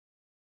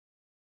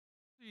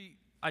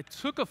I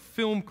took a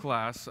film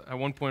class at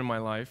one point in my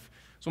life.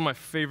 It's one of my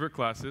favorite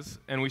classes,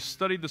 and we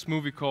studied this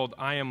movie called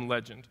I Am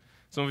Legend.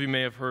 Some of you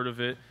may have heard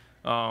of it.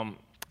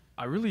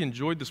 I really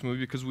enjoyed this movie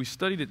because we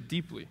studied it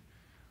deeply.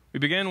 We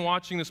began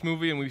watching this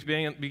movie, and we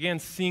began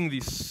seeing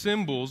these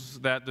symbols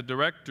that the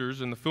directors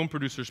and the film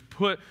producers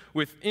put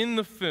within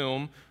the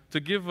film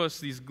to give us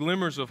these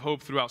glimmers of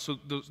hope throughout. So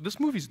this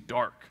movie's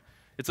dark.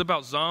 It's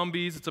about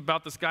zombies. It's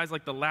about this guy's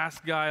like the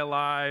last guy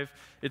alive.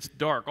 It's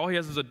dark. All he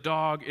has is a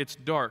dog. It's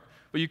dark.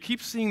 But you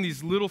keep seeing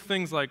these little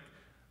things like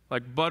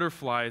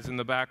butterflies in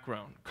the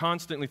background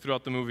constantly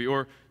throughout the movie.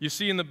 Or you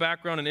see in the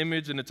background an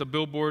image, and it's a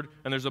billboard,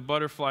 and there's a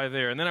butterfly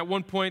there. And then at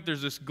one point,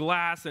 there's this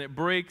glass, and it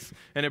breaks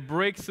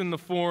in the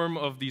form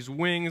of these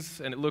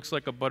wings, and it looks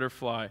like a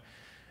butterfly.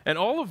 And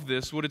all of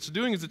this, what it's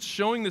doing is it's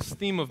showing this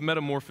theme of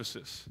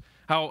metamorphosis,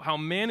 how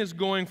man is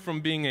going from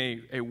being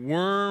a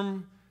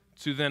worm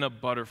to then a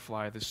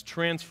butterfly, this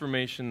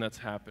transformation that's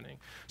happening.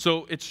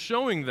 So it's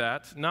showing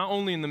that not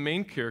only in the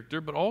main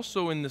character, but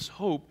also in this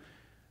hope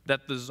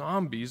that the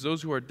zombies,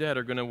 those who are dead,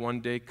 are going to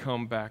one day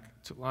come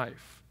back to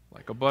life.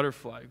 Like a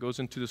butterfly, goes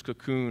into this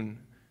cocoon,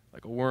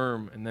 like a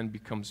worm, and then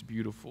becomes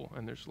beautiful,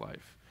 and there's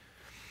life.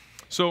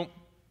 So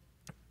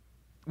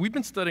we've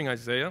been studying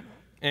Isaiah,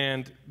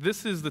 and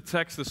this is the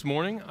text this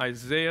morning,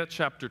 Isaiah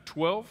chapter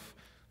 12.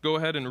 Go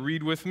ahead and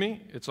read with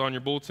me. It's on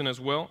your bulletin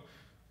as well.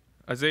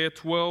 Isaiah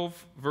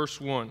 12, verse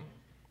 1.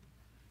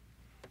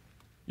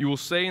 You will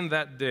say in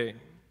that day,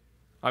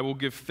 I will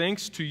give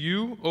thanks to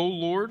you, O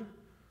Lord,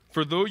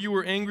 for though you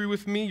were angry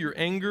with me, your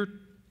anger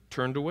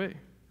turned away,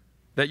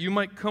 that you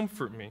might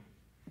comfort me.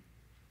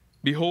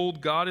 Behold,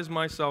 God is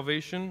my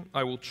salvation.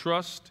 I will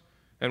trust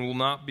and will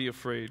not be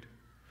afraid.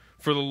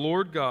 For the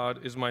Lord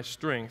God is my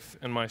strength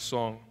and my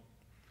song,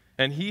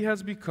 and he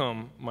has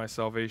become my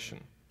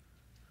salvation.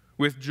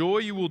 With joy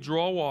you will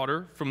draw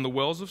water from the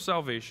wells of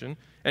salvation,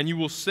 and you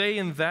will say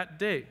in that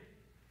day,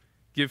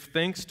 give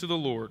thanks to the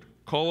Lord,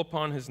 call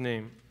upon his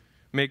name,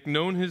 make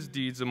known his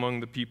deeds among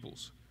the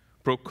peoples.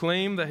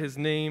 Proclaim that his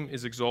name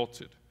is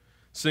exalted.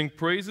 Sing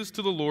praises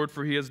to the Lord,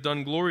 for he has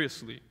done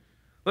gloriously.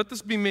 Let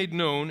this be made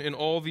known in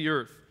all the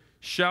earth.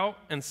 Shout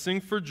and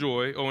sing for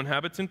joy, O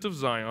inhabitant of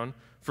Zion,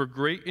 for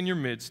great in your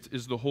midst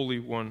is the Holy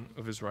One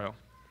of Israel.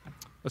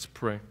 Let's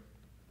pray.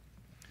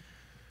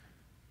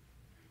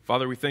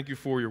 Father, we thank you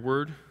for your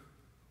word.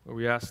 Lord,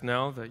 we ask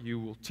now that you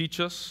will teach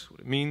us what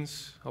it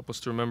means. Help us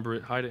to remember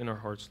it. Hide it in our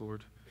hearts,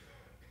 Lord.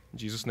 In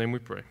Jesus' name we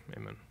pray.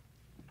 Amen.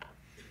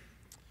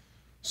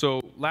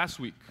 So last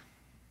week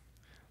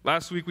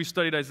we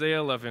studied Isaiah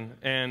 11,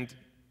 and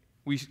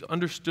we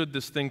understood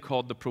this thing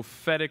called the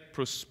prophetic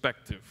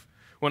perspective.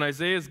 When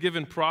Isaiah is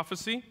given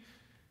prophecy,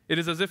 it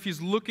is as if he's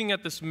looking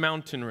at this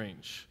mountain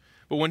range.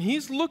 But when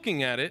he's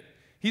looking at it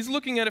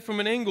from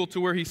an angle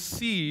to where he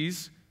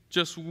sees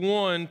just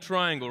one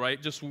triangle,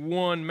 right? Just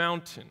one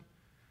mountain.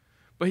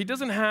 But he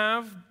doesn't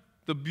have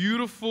the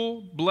beautiful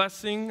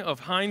blessing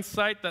of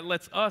hindsight that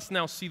lets us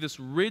now see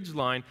this ridge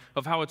line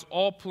of how it's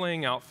all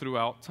playing out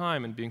throughout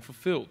time and being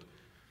fulfilled.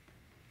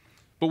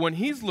 But when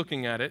he's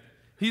looking at it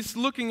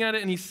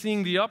and he's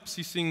seeing the ups,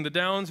 he's seeing the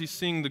downs, he's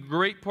seeing the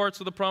great parts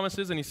of the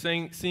promises, and he's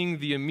seeing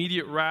the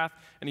immediate wrath,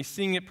 and he's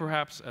seeing it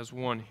perhaps as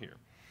one here.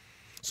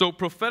 So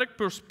prophetic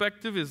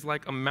perspective is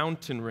like a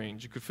mountain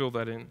range. You could fill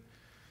that in.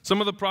 Some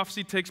of the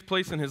prophecy takes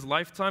place in his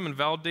lifetime and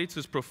validates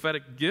his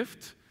prophetic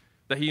gift,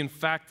 that he in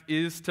fact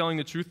is telling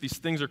the truth. These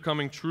things are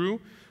coming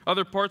true.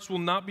 Other parts will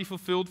not be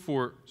fulfilled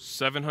for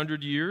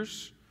 700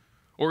 years,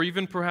 or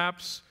even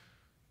perhaps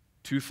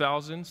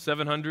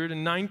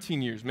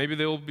 2,719 years. Maybe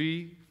they will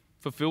be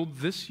fulfilled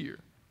this year.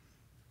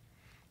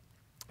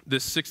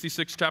 This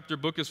 66-chapter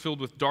book is filled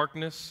with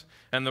darkness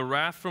and the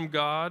wrath from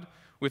God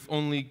with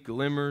only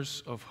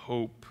glimmers of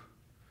hope.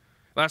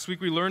 Last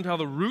week we learned how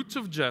the roots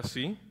of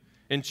Jesse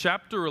in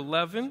chapter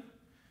 11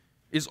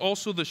 is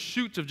also the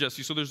shoot of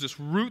Jesse. So there's this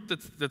root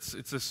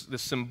it's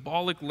this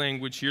symbolic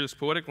language here, this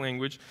poetic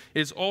language,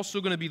 is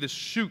also going to be the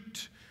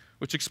shoot,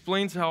 which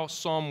explains how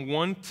Psalm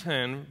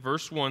 110,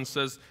 verse 1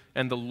 says,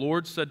 and the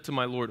Lord said to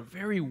my Lord, a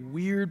very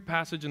weird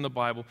passage in the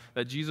Bible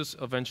that Jesus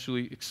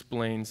eventually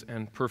explains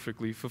and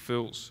perfectly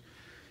fulfills.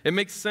 It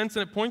makes sense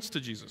and it points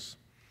to Jesus.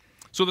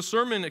 So the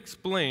sermon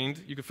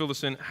explained, you can fill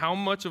this in, how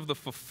much of the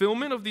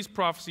fulfillment of these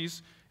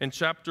prophecies in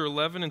chapter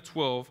 11 and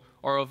 12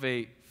 are of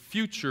a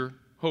future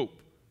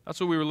hope. That's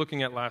what we were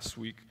looking at last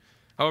week.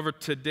 However,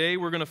 today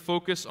we're going to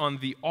focus on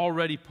the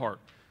already part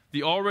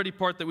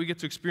that we get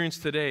to experience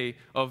today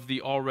of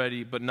the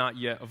already but not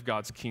yet of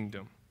God's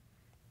kingdom.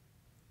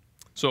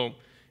 So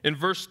in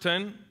verse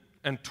 10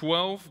 and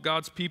 12,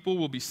 God's people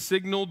will be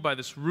signaled by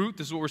this root.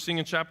 This is what we're seeing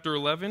in chapter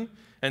 11,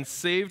 and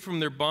saved from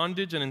their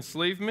bondage and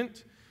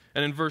enslavement.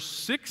 And in verse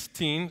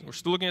 16, we're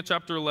still looking at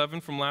chapter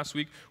 11 from last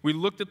week, we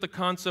looked at the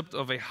concept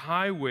of a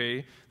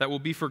highway that will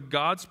be for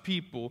God's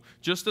people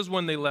just as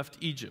when they left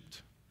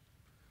Egypt.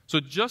 So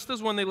just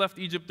as when they left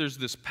Egypt, there's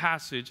this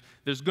passage,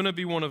 there's going to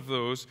be one of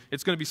those.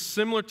 It's going to be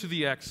similar to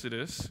the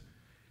Exodus.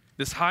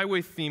 This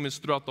highway theme is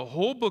throughout the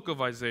whole book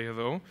of Isaiah,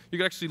 though. You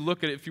can actually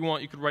look at it if you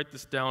want. You could write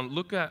this down.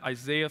 Look at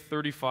Isaiah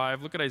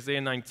 35. Look at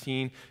Isaiah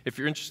 19 if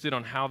you're interested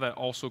on how that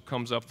also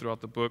comes up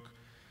throughout the book.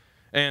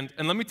 And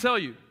let me tell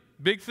you,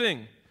 big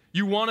thing,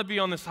 you want to be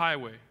on this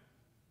highway.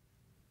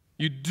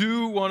 You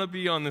do want to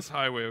be on this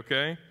highway,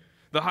 okay?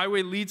 The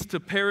highway leads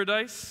to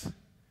paradise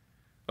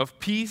of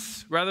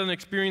peace rather than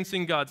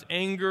experiencing God's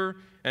anger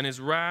and his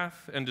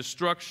wrath and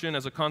destruction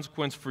as a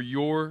consequence for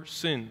your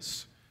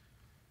sins.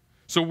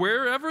 So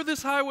wherever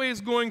this highway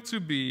is going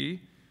to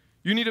be,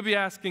 you need to be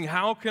asking,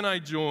 how can I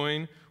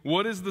join?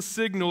 What is the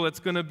signal that's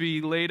going to be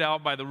laid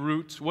out by the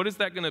route? What is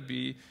that going to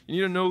be? You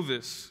need to know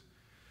this.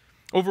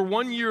 Over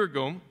 1 year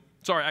ago,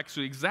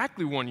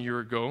 exactly 1 year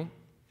ago,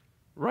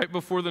 right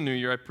before the new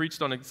year, I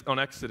preached on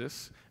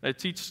Exodus.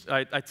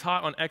 I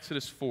taught on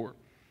Exodus 4.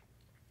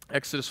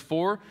 Exodus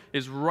 4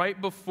 is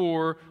right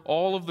before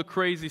all of the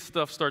crazy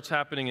stuff starts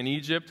happening in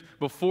Egypt,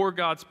 before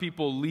God's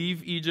people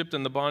leave Egypt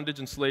and the bondage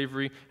and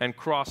slavery and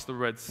cross the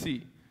Red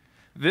Sea.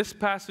 This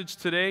passage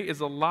today is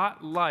a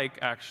lot like,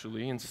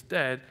 actually,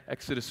 instead,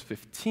 Exodus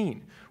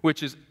 15,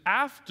 which is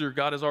after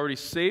God has already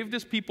saved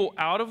his people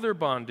out of their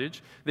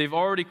bondage, they've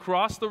already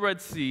crossed the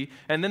Red Sea,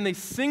 and then they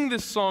sing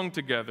this song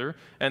together,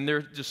 and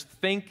they're just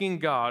thanking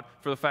God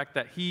for the fact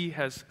that he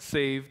has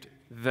saved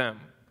them.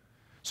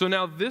 So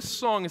now this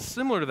song is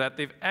similar to that.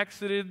 They've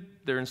exited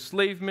their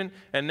enslavement,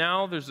 and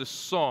now there's this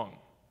song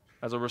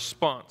as a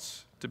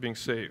response to being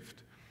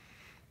saved.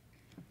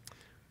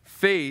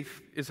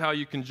 Faith is how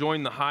you can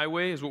join the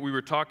highway, is what we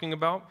were talking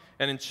about.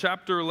 And in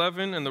chapter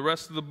 11 and the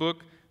rest of the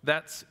book,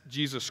 that's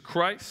Jesus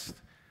Christ.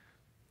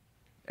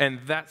 And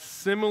that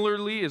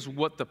similarly is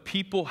what the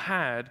people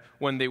had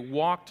when they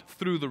walked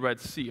through the Red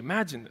Sea.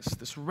 Imagine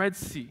this Red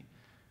Sea,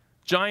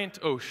 giant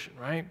ocean,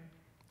 right?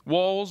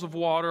 Walls of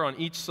water on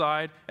each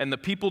side, and the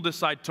people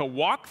decide to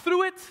walk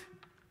through it?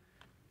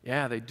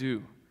 Yeah, they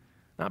do.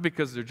 Not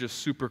because they're just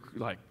super,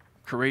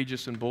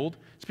 courageous and bold.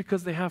 It's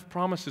because they have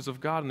promises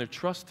of God, and they're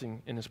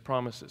trusting in his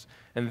promises,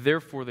 and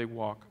therefore they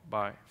walk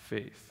by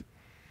faith.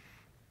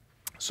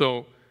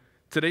 So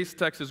today's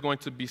text is going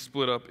to be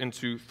split up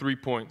into 3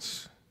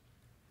 points.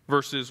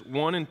 Verses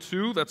 1 and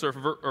 2, that's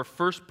our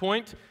first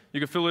point. You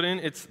can fill it in.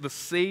 It's the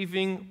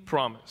saving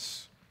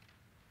promise.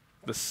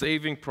 The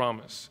saving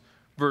promise.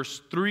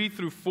 Verse 3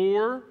 through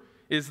 4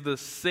 is the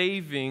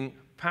saving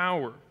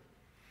power.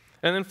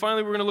 And then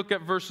finally, we're going to look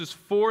at verses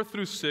 4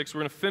 through 6. We're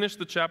going to finish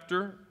the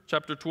chapter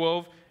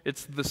 12.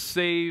 It's the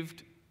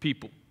saved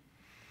people.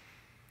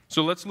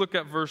 So let's look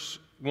at verse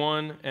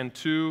 1 and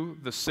 2,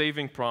 the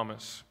saving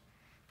promise.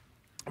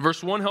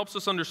 Verse 1 helps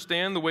us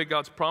understand the way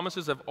God's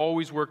promises have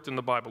always worked in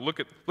the Bible. Look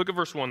at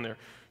verse 1 there.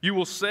 You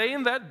will say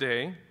in that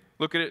day,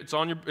 look at it,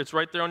 it's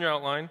right there on your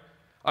outline,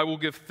 I will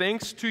give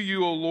thanks to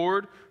you, O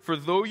Lord, for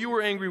though you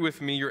were angry with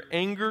me, your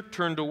anger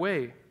turned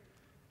away,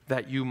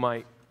 that you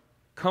might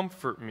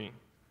comfort me.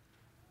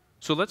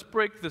 So let's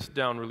break this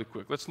down really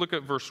quick. Let's look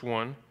at verse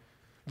 1.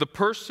 The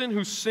person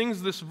who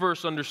sings this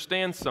verse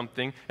understands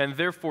something, and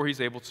therefore he's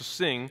able to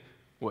sing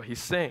what he's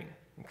saying,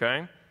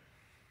 okay?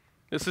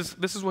 This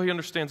is what he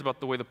understands about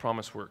the way the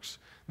promise works.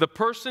 The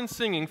person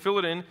singing, fill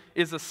it in,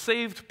 is a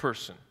saved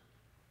person.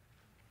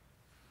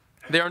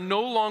 They are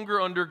no longer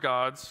under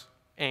God's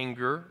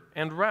anger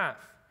and wrath.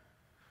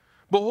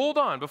 But hold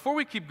on, before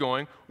we keep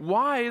going,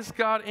 why is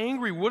God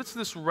angry? What's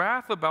this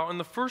wrath about in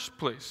the first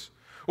place?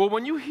 Well,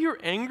 when you hear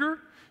anger,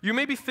 you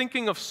may be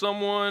thinking of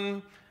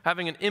someone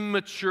having an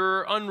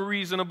immature,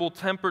 unreasonable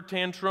temper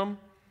tantrum.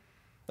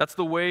 That's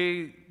the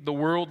way the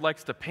world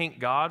likes to paint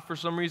God for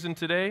some reason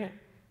today.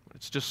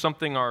 It's just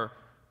something our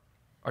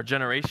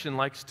generation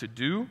likes to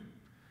do.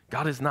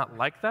 God is not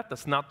like that.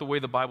 That's not the way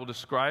the Bible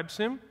describes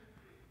him.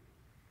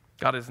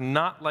 God is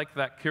not like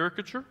that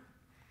caricature.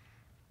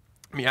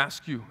 Let me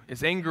ask you,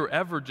 is anger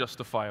ever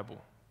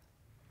justifiable?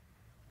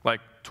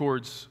 Like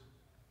towards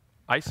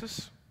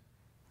ISIS?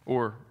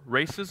 Or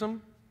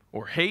racism?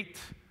 Or hate?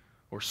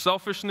 Or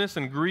selfishness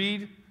and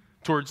greed?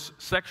 Towards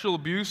sexual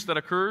abuse that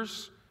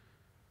occurs?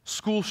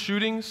 School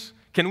shootings?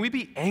 Can we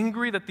be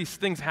angry that these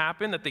things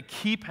happen, that they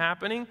keep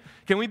happening?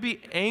 Can we be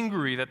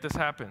angry that this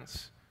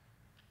happens?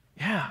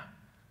 Yeah.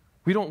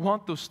 We don't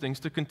want those things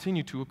to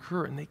continue to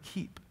occur, and they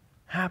keep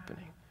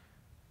happening.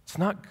 It's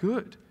not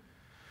good.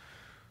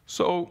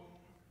 So,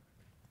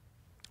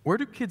 where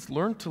do kids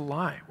learn to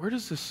lie? Where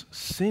does this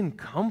sin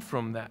come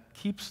from that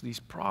keeps these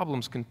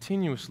problems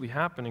continuously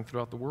happening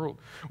throughout the world?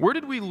 Where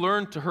did we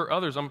learn to hurt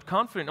others? I'm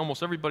confident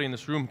almost everybody in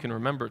this room can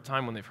remember a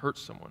time when they've hurt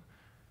someone.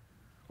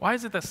 Why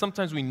is it that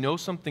sometimes we know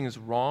something is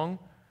wrong,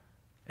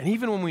 and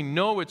even when we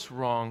know it's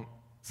wrong,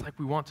 it's like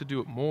we want to do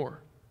it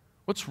more?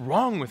 What's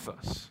wrong with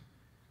us?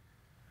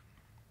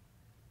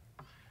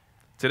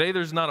 Today,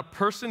 there's not a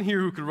person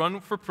here who could run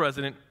for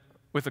president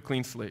with a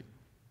clean slate.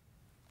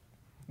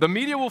 The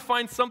media will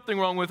find something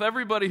wrong with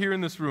everybody here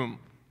in this room.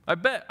 I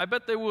bet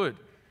they would.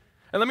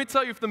 And let me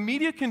tell you, if the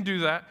media can do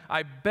that,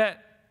 I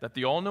bet that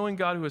the all-knowing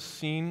God who has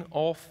seen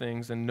all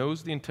things and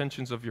knows the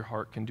intentions of your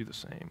heart can do the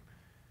same.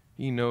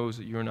 He knows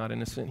that you're not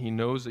innocent. He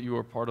knows that you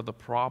are part of the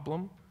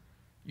problem.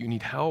 You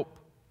need help.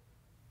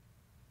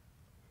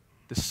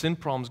 the sin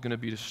problem is going to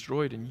be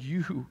destroyed, and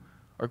you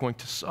are going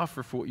to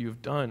suffer for what you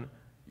have done.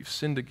 You've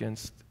sinned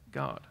against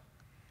God.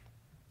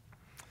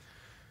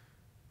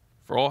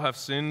 For all have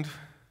sinned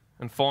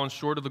and fallen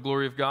short of the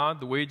glory of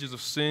God. The wages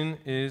of sin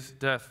is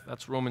death.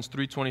 That's Romans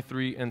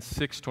 3:23 and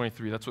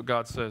 6:23. That's what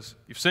God says.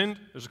 You've sinned,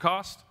 there's a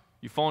cost.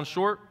 You've fallen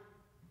short,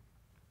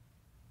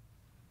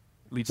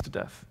 it leads to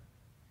death.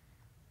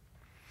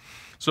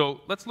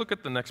 So let's look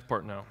at the next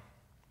part now.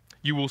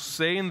 You will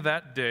say in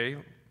that day,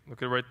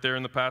 look at right there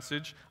in the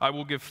passage, I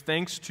will give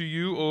thanks to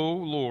you, O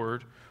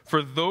Lord,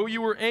 for though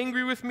you were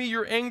angry with me,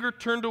 your anger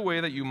turned away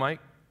that you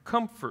might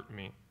comfort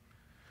me.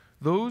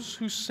 Those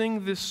who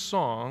sing this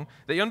song,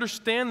 they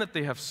understand that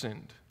they have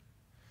sinned.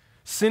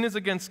 Sin is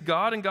against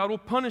God, and God will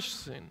punish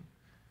sin.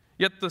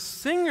 Yet the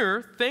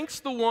singer thanks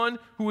the one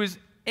who is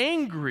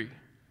angry.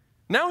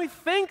 Now he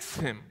thanks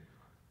him.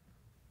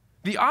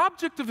 The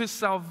object of his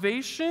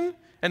salvation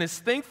and his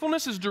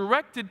thankfulness is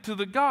directed to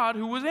the God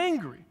who was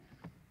angry.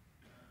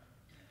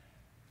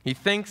 He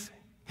thanks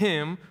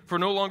him for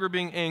no longer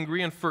being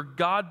angry and for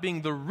God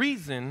being the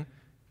reason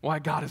why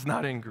God is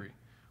not angry.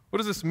 What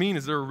does this mean?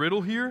 Is there a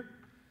riddle here?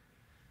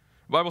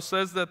 The Bible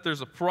says that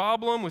there's a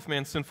problem with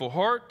man's sinful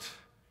heart.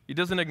 He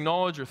doesn't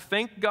acknowledge or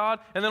thank God,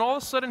 and then all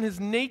of a sudden his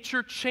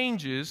nature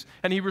changes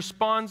and he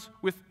responds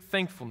with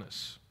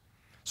thankfulness.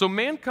 So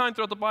mankind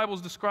throughout the Bible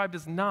is described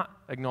as not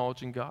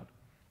acknowledging God.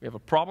 We have a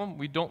problem,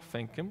 we don't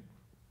thank him.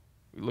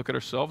 We look at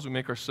ourselves, we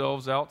make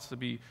ourselves out to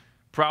be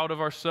proud of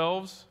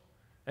ourselves,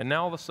 and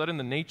now all of a sudden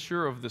the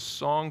nature of this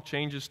song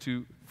changes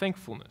to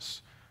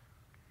thankfulness.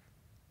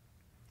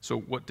 So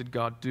what did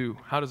God do?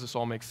 How does this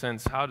all make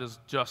sense? How does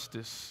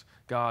justice,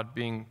 God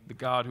being the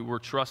God who we're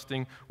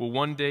trusting, will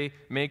one day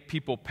make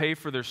people pay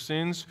for their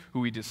sins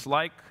who we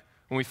dislike?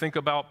 When we think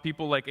about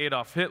people like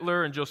Adolf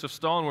Hitler and Joseph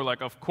Stalin, we're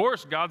like, of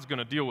course God's going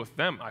to deal with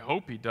them. I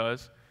hope he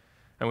does.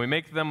 And we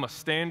make them a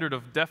standard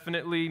of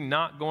definitely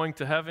not going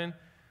to heaven.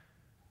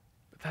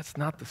 But that's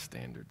not the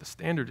standard. The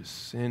standard is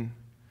sin.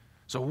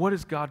 So what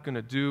is God going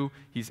to do?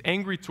 He's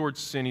angry towards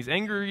sin. He's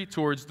angry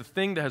towards the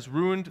thing that has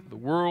ruined the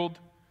world,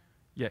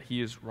 yet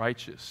he is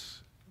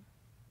righteous.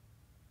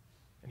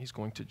 And he's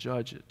going to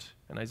judge it.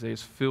 And Isaiah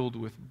is filled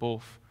with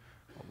both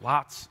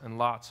lots and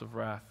lots of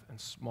wrath and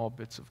small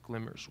bits of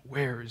glimmers.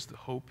 Where is the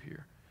hope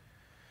here?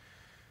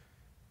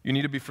 You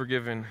need to be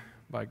forgiven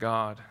by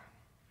God.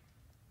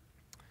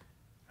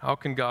 How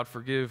can God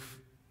forgive?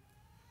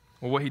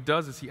 Well, what he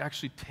does is he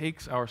actually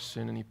takes our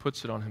sin and he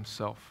puts it on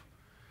himself.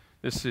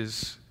 This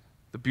is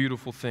the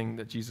beautiful thing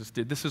that Jesus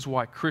did. This is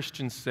why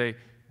Christians say,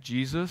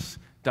 Jesus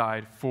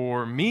died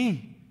for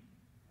me.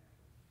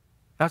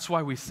 That's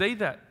why we say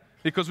that.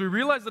 Because we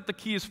realize that the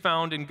key is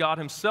found in God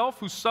himself,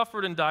 who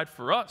suffered and died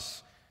for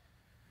us.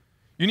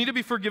 You need to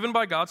be forgiven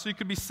by God so you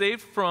could be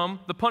saved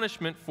from the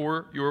punishment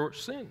for your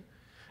sin.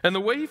 And the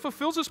way he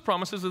fulfills his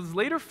promises is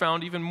later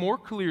found even more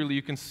clearly.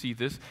 You can see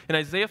this in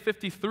Isaiah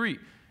 53.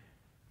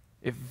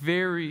 It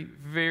very,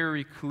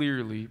 very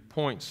clearly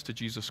points to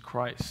Jesus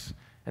Christ.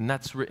 And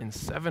that's written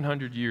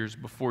 700 years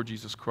before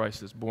Jesus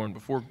Christ is born,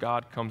 before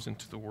God comes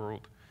into the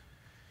world.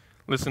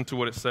 Listen to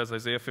what it says,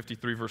 Isaiah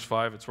 53, verse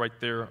 5. It's right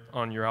there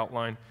on your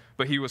outline.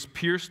 But he was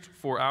pierced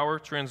for our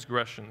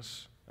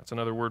transgressions. That's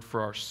another word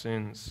for our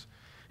sins.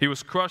 He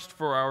was crushed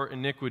for our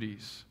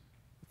iniquities,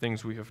 the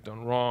things we have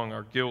done wrong,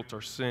 our guilt,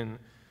 our sin.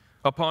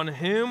 Upon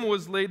him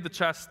was laid the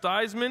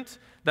chastisement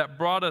that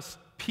brought us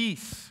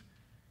peace.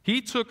 He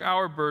took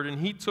our burden,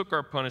 he took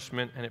our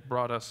punishment, and it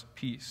brought us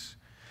peace.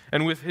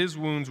 And with his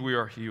wounds we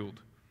are healed.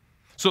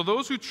 So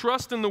those who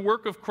trust in the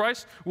work of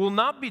Christ will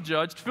not be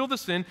judged, feel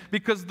this in,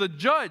 because the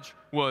judge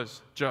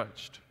was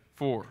judged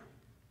for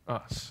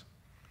us.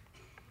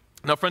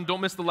 Now, friend, don't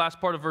miss the last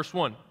part of verse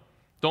 1.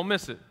 Don't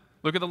miss it.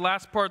 Look at the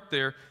last part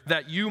there,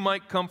 that you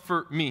might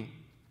comfort me.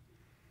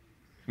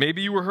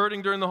 Maybe you were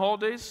hurting during the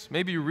holidays.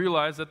 Maybe you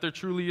realize that there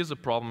truly is a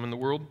problem in the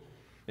world.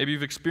 Maybe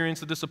you've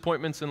experienced the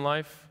disappointments in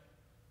life.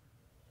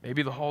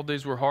 Maybe the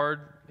holidays were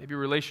hard. Maybe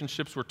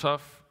relationships were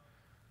tough.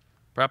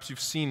 Perhaps you've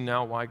seen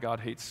now why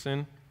God hates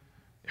sin.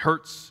 It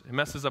hurts. It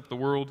messes up the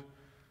world.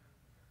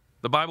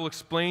 The Bible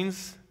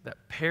explains that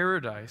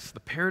paradise, the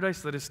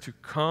paradise that is to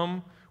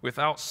come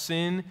without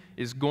sin,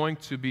 is going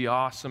to be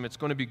awesome. It's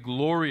going to be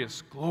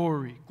glorious.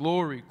 Glory,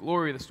 glory,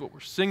 glory. That's what we're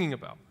singing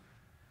about.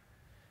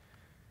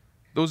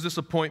 Those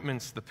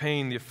disappointments, the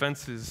pain, the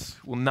offenses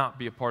will not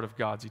be a part of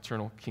God's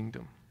eternal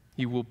kingdom.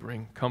 He will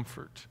bring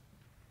comfort.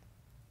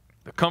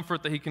 The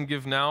comfort that he can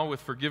give now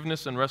with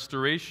forgiveness and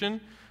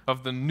restoration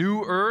of the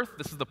new earth.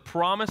 This is the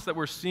promise that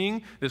we're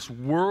seeing, this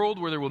world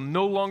where there will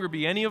no longer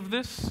be any of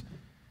this.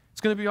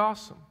 It's going to be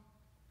awesome.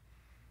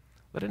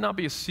 Let it not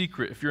be a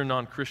secret if you're a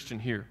non-Christian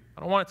here.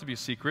 I don't want it to be a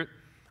secret.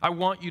 I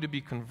want you to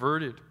be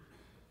converted.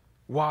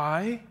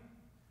 Why?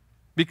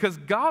 Because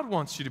God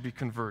wants you to be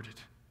converted.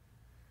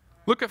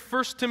 Look at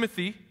 1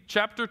 Timothy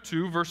chapter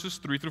 2, verses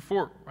 3 through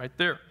 4, right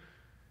there.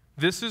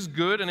 This is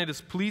good and it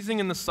is pleasing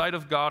in the sight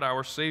of God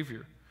our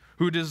Savior,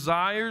 who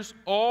desires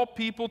all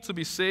people to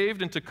be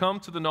saved and to come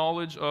to the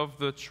knowledge of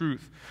the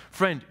truth.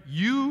 Friend,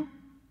 you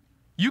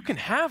can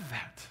have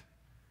that.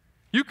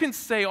 You can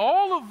say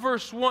all of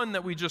verse 1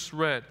 that we just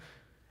read.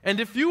 And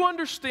if you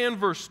understand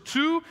verse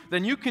 2,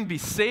 then you can be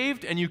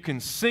saved and you can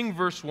sing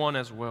verse 1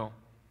 as well.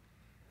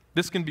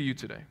 This can be you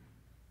today.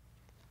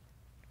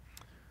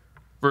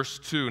 Verse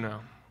 2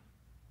 now.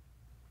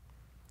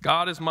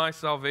 God is my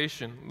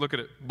salvation. Look at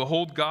it.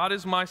 Behold, God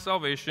is my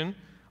salvation.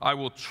 I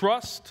will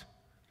trust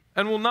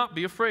and will not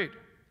be afraid.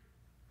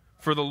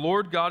 For the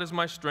Lord God is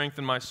my strength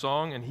and my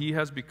song, and he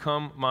has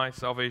become my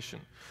salvation.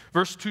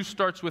 Verse 2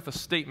 starts with a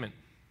statement.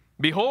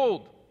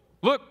 Behold,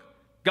 look,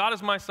 God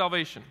is my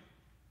salvation.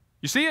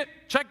 You see it?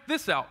 Check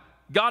this out.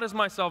 God is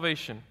my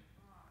salvation.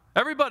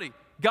 Everybody,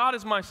 God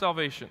is my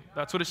salvation.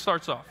 That's what it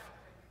starts off.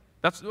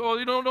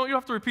 You don't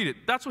have to repeat it.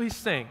 That's what he's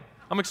saying.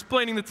 I'm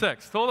explaining the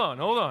text. Hold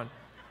on.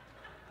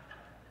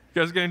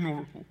 You guys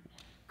getting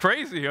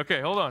crazy?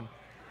 Okay, hold on.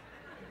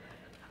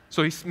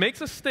 So he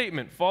makes a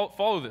statement.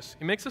 Follow this.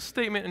 He makes a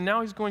statement, and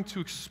now he's going to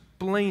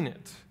explain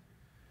it.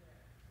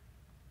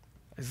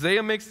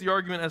 Isaiah makes the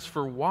argument as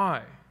for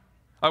why.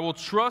 I will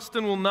trust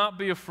and will not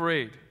be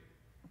afraid.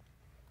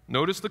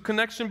 Notice the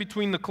connection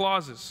between the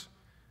clauses.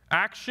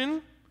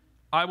 Action,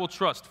 I will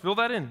trust. Fill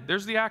that in.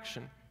 There's the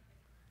action.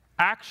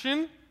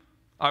 Action,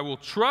 I will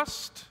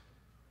trust.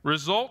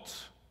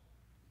 Result,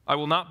 I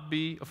will not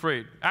be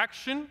afraid.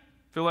 Action,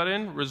 fill that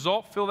in.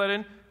 Result, fill that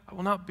in. I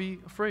will not be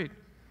afraid.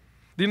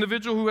 The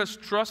individual who has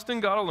trust in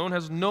God alone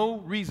has no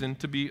reason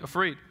to be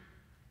afraid.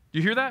 Do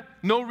you hear that?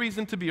 No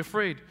reason to be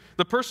afraid.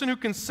 The person who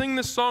can sing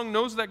this song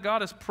knows that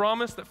God has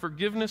promised that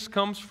forgiveness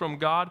comes from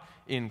God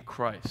in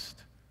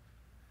Christ.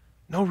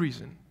 No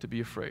reason to be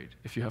afraid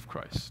if you have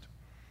Christ.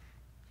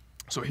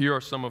 So here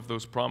are some of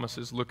those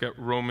promises. Look at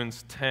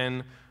Romans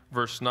 10,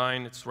 verse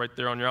 9. It's right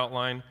there on your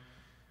outline.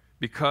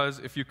 Because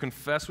if you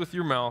confess with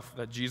your mouth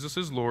that Jesus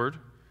is Lord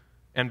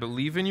and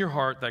believe in your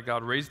heart that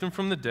God raised him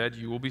from the dead,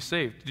 you will be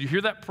saved. Did you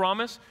hear that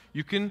promise?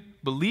 You can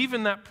believe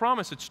in that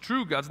promise. It's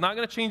true. God's not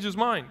going to change his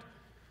mind.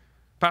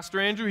 Pastor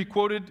Andrew, he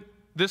quoted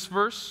this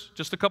verse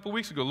just a couple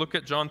weeks ago. Look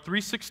at John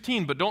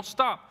 3:16, but don't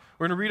stop.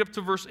 We're going to read up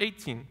to verse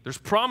 18. There's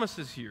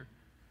promises here.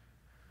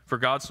 For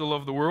God so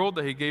loved the world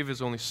that he gave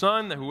his only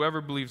son, that whoever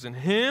believes in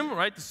him,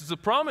 right? This is a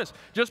promise.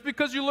 Just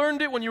because you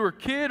learned it when you were a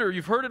kid or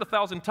you've heard it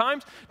 1,000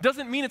 times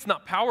doesn't mean it's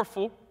not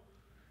powerful.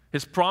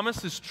 His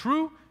promise is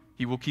true.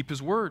 He will keep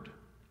his word.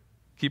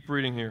 Keep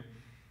reading here.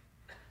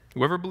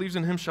 Whoever believes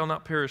in him shall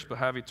not perish but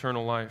have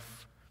eternal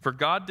life. For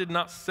God did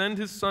not send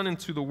his Son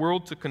into the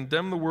world to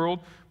condemn the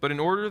world, but in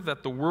order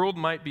that the world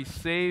might be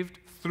saved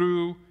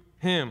through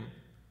him.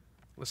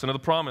 Listen to the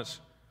promise.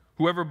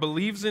 Whoever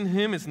believes in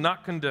him is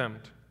not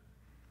condemned,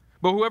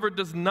 but whoever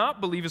does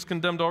not believe is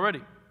condemned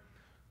already.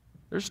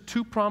 There's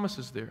two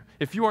promises there.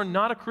 If you are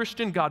not a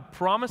Christian, God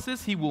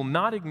promises he will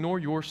not ignore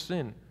your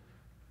sin.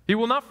 He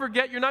will not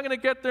forget. You're not going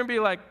to get there and be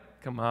like,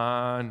 come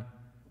on,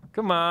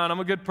 I'm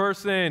a good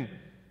person.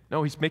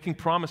 No, he's making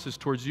promises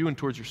towards you and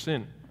towards your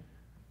sin.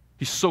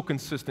 He's so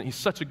consistent. He's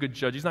such a good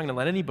judge. He's not going to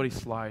let anybody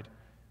slide.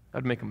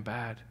 That'd make him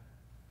bad.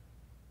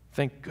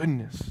 Thank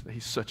goodness that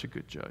he's such a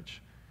good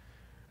judge.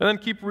 And then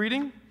keep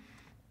reading.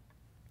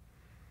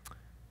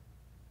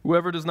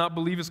 Whoever does not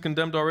believe is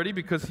condemned already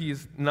because he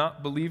has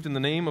not believed in the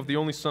name of the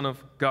only Son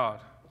of God.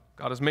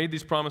 God has made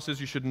these promises.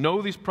 You should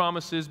know these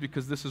promises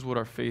because this is what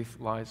our faith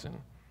lies in.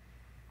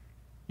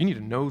 You need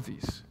to know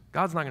these.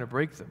 God's not going to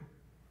break them.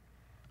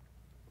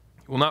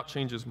 He will not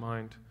change his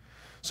mind.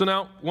 So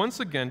now, once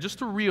again, just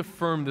to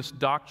reaffirm this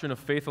doctrine of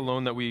faith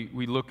alone that we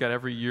look at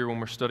every year when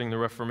we're studying the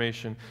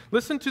Reformation,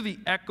 listen to the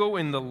echo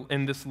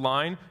in this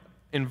line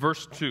in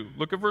verse 2.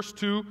 Look at verse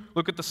 2.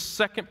 Look at the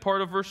second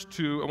part of verse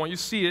 2. I want you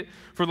to see it.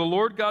 For the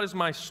Lord God is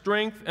my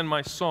strength and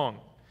my song.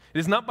 It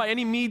is not by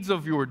any means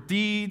of your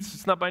deeds.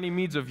 It's not by any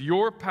means of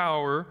your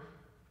power.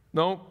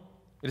 No,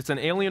 it's an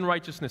alien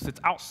righteousness.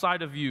 It's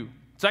outside of you.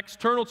 It's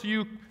external to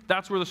you.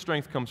 That's where the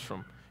strength comes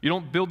from. You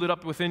don't build it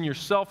up within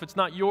yourself. It's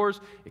not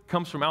yours. It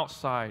comes from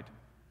outside.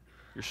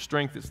 Your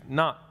strength is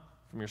not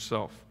from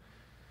yourself.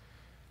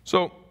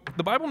 So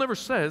the Bible never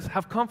says,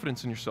 have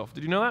confidence in yourself.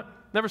 Did you know that?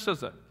 Never says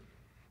that.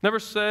 Never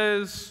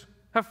says,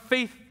 have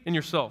faith in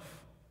yourself.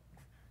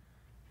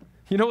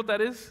 You know what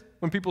that is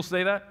when people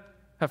say that?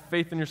 Have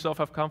faith in yourself,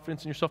 have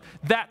confidence in yourself.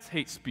 That's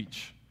hate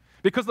speech.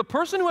 Because the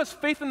person who has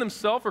faith in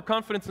themselves or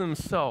confidence in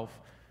themselves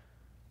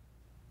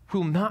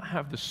will not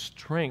have the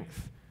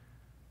strength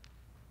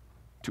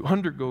to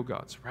undergo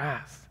God's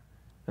wrath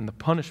and the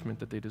punishment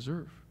that they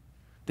deserve.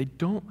 They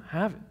don't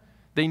have it.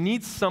 They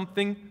need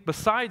something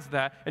besides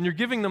that, and you're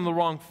giving them the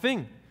wrong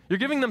thing. You're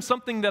giving them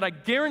something that I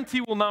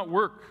guarantee will not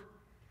work.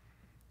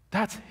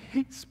 That's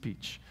hate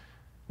speech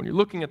when you're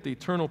looking at the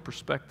eternal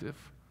perspective.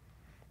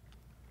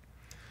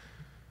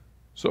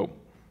 So,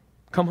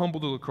 come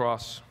humble to the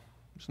cross.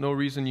 There's no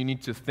reason you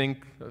need to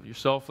think of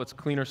yourself. Let's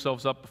clean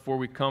ourselves up before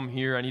we come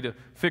here. I need to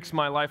fix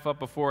my life up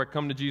before I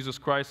come to Jesus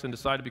Christ and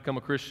decide to become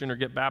a Christian or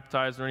get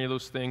baptized or any of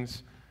those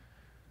things.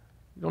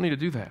 You don't need to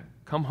do that.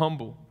 Come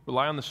humble.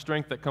 Rely on the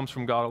strength that comes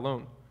from God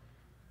alone.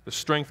 The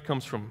strength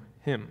comes from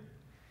him.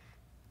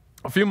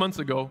 A few months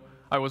ago,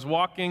 I was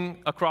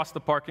walking across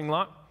the parking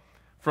lot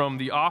from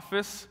the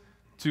office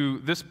to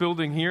this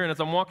building here, and as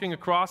I'm walking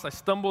across, I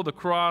stumbled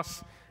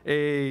across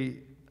a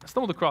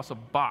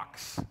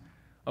box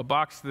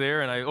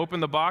there, and I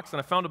opened the box, and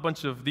I found a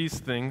bunch of these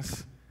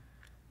things.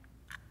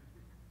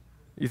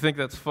 You think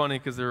that's funny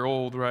because they're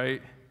old,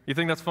 right? You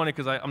think that's funny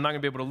because I'm not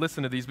going to be able to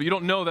listen to these, but you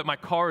don't know that my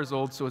car is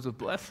old, so it's a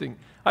blessing.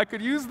 I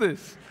could use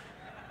this.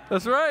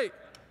 That's right.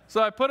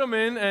 So I put them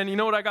in, and you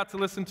know what I got to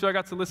listen to? I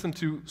got to listen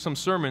to some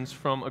sermons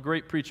from a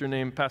great preacher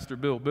named Pastor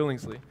Bill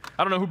Billingsley.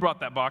 I don't know who brought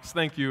that box.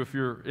 Thank you if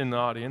you're in the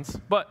audience.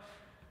 But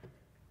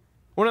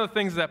one of the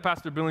things that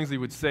Pastor Billingsley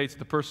would say to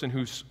the person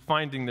who's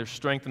finding their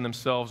strength in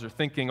themselves or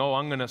thinking, oh,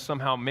 I'm going to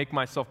somehow make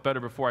myself better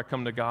before I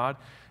come to God,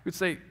 he would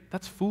say,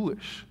 that's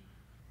foolish.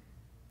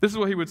 This is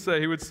what he would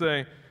say. He would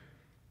say,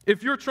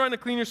 if you're trying to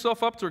clean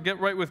yourself up to get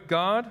right with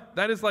God,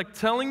 that is like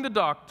telling the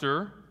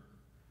doctor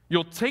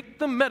you'll take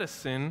the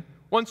medicine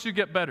once you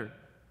get better.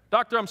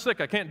 Doctor, I'm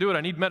sick. I can't do it.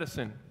 I need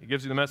medicine. He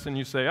gives you the medicine.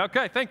 You say,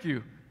 okay, thank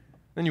you.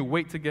 Then you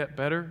wait to get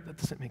better. That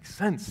doesn't make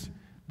sense.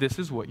 This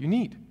is what you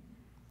need.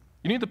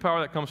 You need the power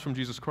that comes from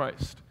Jesus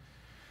Christ.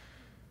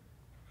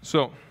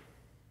 So,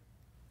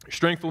 your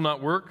strength will not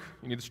work.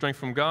 You need the strength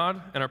from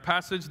God. And our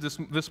passage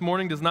this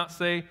morning does not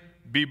say,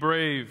 be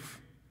brave,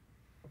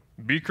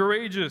 be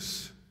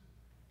courageous.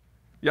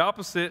 The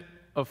opposite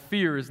of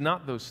fear is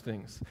not those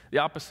things. The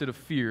opposite of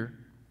fear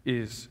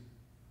is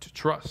to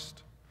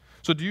trust.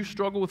 So do you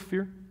struggle with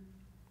fear?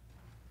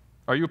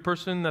 Are you a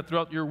person that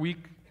throughout your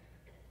week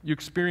you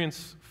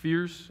experience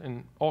fears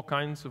in all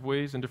kinds of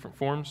ways, in different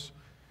forms?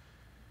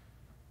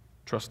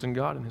 Trust in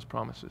God and His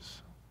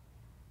promises.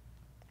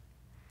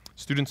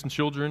 Students and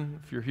children,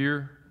 if you're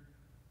here,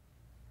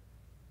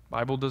 the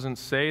Bible doesn't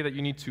say that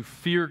you need to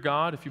fear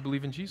God if you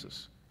believe in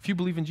Jesus. If you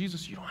believe in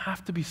Jesus, you don't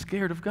have to be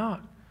scared of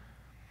God.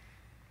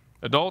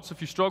 Adults, if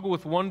you struggle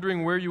with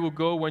wondering where you will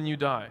go when you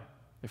die,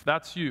 if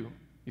that's you,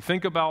 you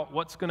think about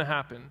what's going to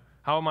happen.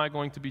 How am I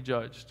going to be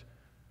judged?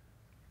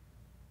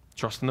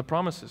 Trust in the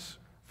promises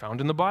found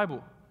in the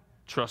Bible.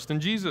 Trust in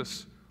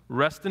Jesus.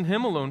 Rest in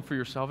Him alone for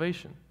your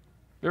salvation.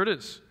 There it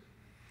is.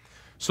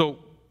 So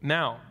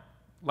now,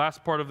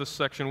 last part of this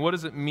section, what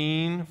does it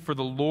mean for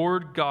the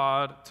Lord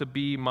God to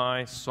be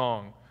my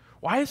song?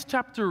 Why is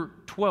chapter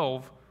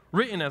 12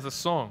 written as a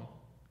song?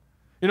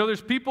 You know,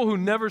 there's people who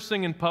never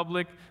sing in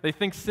public. They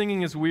think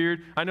singing is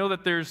weird. I know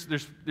that there's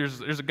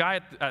a guy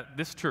at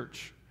this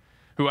church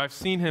who I've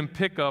seen him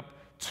pick up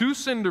 2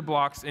 cinder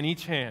blocks in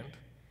each hand.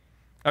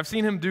 I've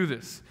seen him do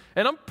this.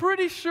 And I'm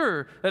pretty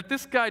sure that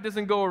this guy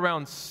doesn't go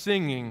around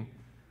singing.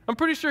 I'm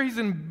pretty sure he's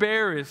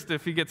embarrassed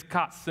if he gets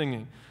caught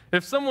singing.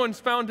 If someone's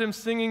found him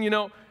singing, you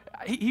know,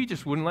 he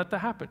just wouldn't let that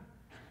happen.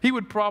 He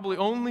would probably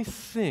only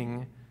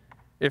sing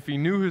if he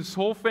knew his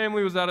whole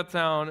family was out of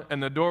town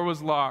and the door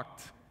was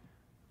locked.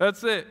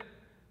 That's it.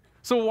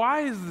 So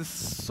why is this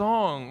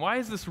song, why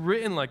is this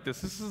written like this?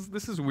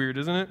 This is weird,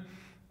 isn't it?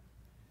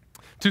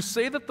 To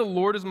say that the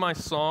Lord is my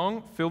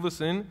song, fill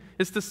this in,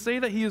 is to say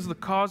that He is the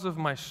cause of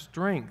my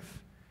strength.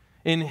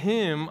 In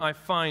Him I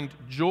find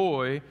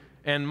joy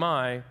and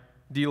my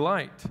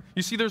delight.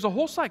 You see, there's a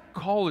whole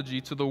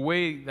psychology to the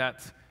way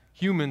that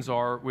humans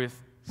are with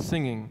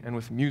singing and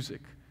with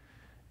music.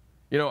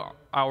 You know,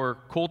 our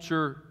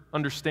culture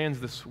understands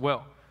this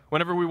well.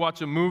 Whenever we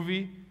watch a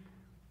movie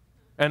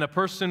and a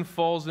person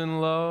falls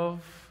in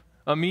love,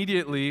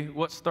 immediately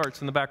what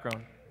starts in the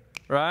background?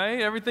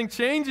 Right? Everything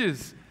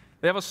changes.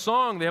 They have a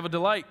song, they have a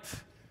delight.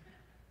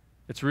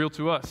 It's real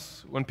to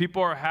us. When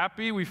people are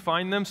happy, we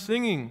find them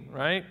singing,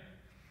 right?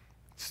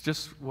 It's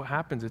just what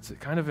happens. It's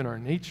kind of in our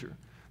nature.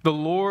 The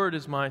Lord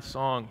is my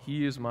song.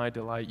 He is my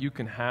delight. You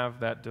can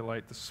have that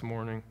delight this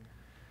morning.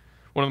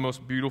 One of the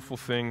most beautiful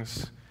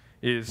things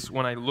is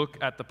when I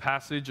look at the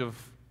passage of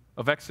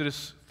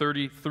Exodus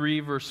 33,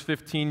 verse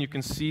 15, you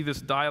can see this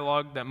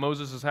dialogue that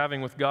Moses is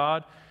having with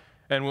God.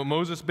 And what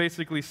Moses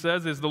basically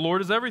says is, the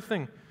Lord is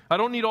everything. I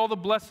don't need all the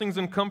blessings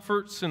and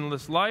comforts in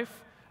this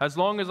life as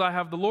long as I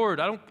have the Lord.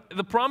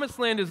 The promised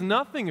land is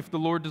nothing if the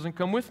Lord doesn't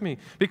come with me,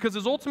 because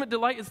His ultimate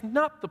delight is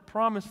not the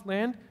promised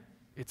land,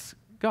 it's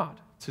God.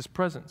 It's His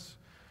presence.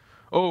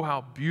 Oh,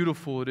 how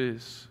beautiful it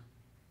is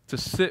to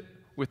sit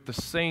with the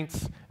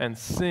saints and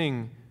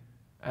sing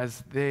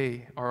as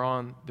they are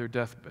on their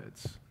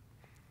deathbeds.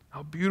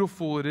 How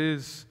beautiful it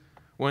is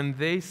when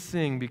they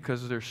sing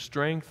because their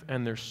strength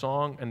and their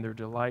song and their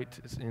delight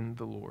is in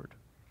the Lord.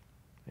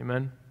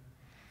 Amen?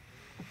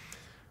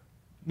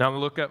 Now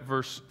look at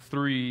verse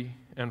 3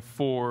 and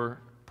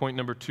 4, point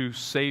number 2,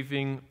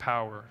 saving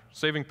power.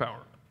 Saving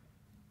power.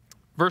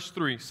 Verse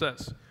 3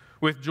 says,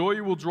 with joy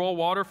you will draw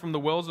water from the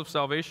wells of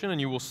salvation,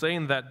 and you will say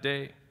in that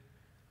day.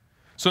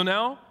 So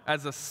now,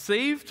 as a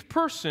saved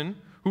person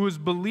who is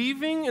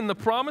believing in the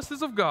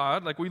promises of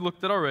God, like we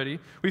looked at already,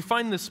 we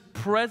find this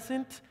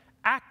present,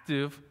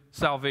 active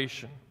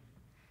salvation.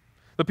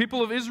 The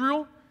people of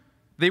Israel,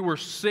 they were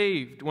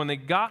saved. When they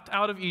got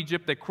out of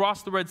Egypt, they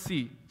crossed the Red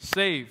Sea,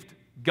 saved.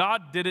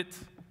 God did it.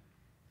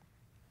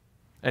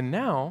 And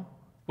now,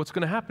 what's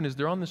going to happen is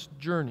they're on this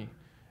journey,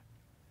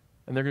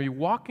 and they're going to be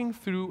walking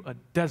through a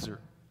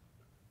desert.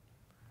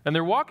 And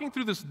they're walking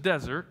through this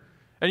desert,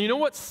 And you know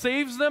what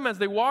saves them as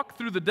they walk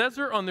through the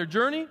desert on their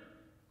journey?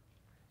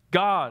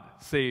 God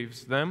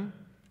saves them.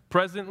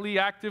 Presently,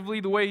 actively,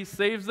 the way He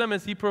saves them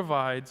is He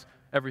provides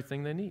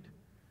everything they need.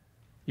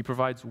 He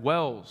provides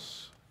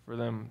wells for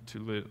them to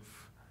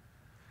live.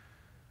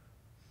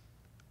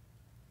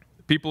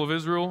 The people of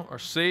Israel are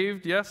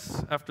saved,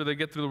 yes, after they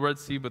get through the Red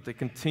Sea, but they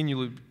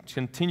continue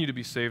to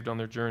be saved on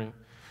their journey.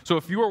 So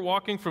if you are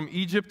walking from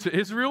Egypt to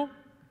Israel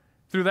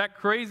through that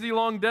crazy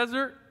long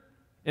desert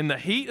in the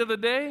heat of the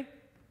day,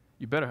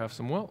 you better have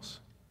some wells.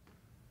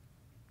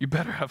 You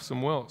better have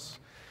some wells.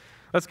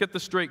 Let's get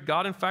this straight.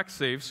 God, in fact,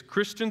 saves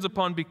Christians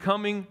upon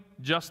becoming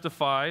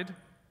justified,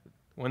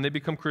 when they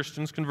become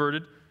Christians,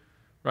 converted,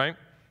 right?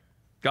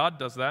 God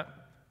does that.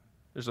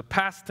 There's a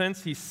past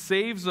tense. He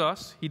saves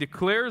us. He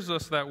declares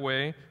us that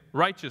way.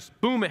 Righteous.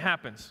 Boom, it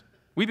happens.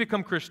 We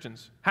become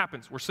Christians.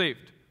 Happens. We're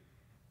saved,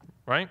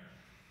 right?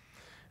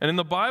 And in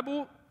the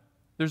Bible,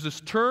 there's this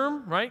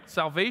term, right?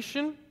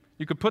 Salvation.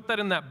 You could put that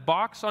in that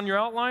box on your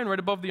outline right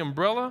above the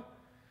umbrella.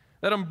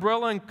 That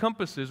umbrella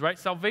encompasses, right?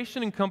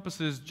 Salvation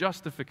encompasses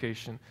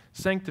justification,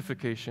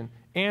 sanctification,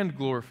 and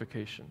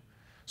glorification.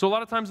 So a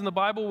lot of times in the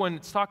Bible, when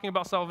it's talking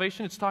about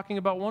salvation, it's talking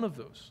about one of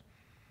those.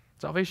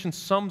 Salvation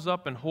sums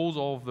up and holds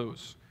all of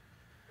those.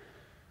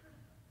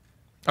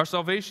 Our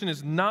salvation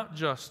is not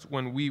just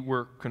when we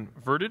were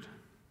converted.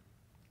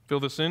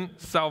 Fill this in.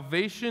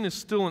 Salvation is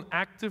still an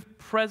active,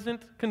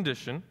 present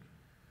condition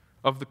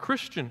of the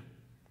Christian.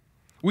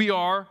 We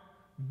are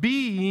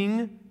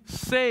being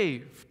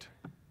saved.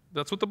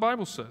 That's what the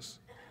Bible says.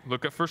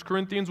 Look at 1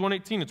 Corinthians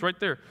 1:18. It's right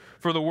there.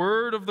 For the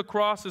word of the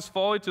cross is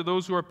folly to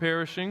those who are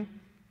perishing,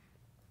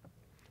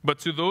 but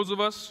to those of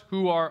us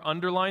who are,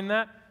 underline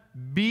that,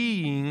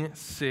 being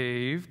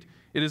saved,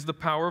 it is the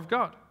power of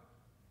God.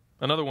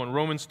 Another one,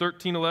 Romans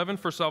 13:11.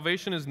 For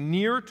salvation is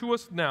nearer to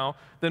us now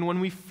than when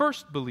we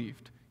first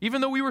believed, even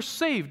though we were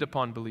saved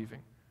upon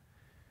believing.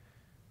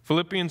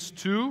 Philippians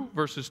 2,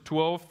 verses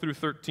 12 through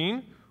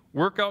 13.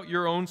 Work out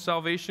your own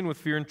salvation with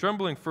fear and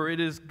trembling, for it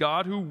is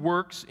God who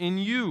works in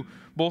you,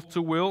 both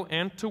to will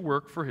and to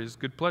work for His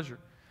good pleasure.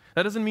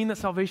 That doesn't mean that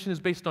salvation is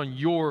based on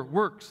your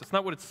works. That's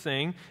not what it's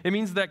saying. It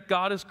means that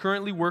God is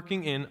currently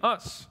working in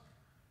us,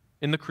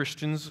 in the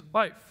Christian's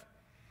life.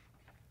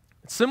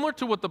 It's similar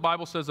to what the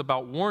Bible says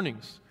about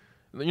warnings.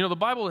 You know, the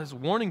Bible has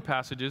warning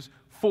passages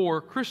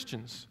for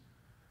Christians.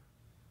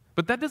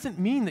 But that doesn't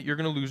mean that you're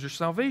going to lose your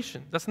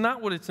salvation. That's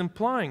not what it's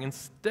implying.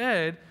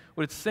 Instead,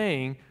 what it's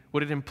saying,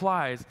 what it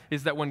implies,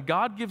 is that when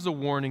God gives a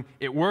warning,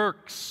 it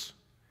works.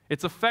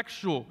 It's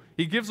effectual.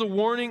 He gives a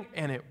warning,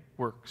 and it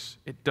works.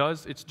 It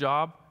does its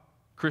job.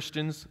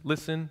 Christians,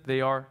 listen,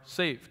 they are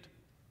saved.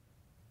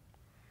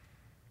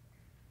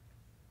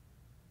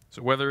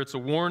 So whether it's a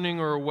warning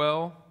or a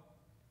well,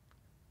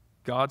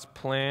 God's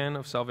plan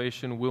of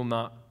salvation will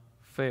not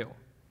fail.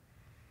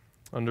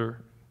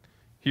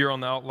 Here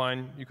on the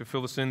outline, you can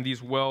fill this in.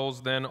 These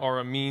wells then are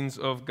a means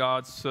of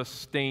God's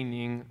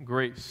sustaining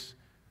grace.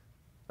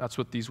 That's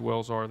what these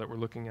wells are that we're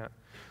looking at.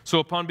 So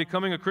upon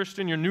becoming a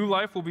Christian, your new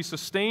life will be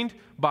sustained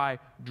by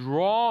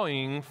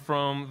drawing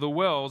from the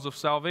wells of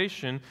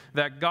salvation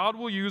that God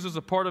will use as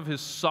a part of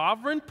His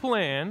sovereign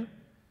plan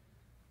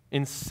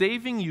in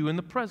saving you in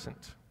the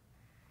present.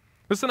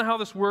 Listen to how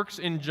this works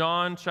in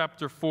John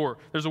chapter 4.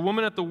 There's a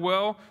woman at the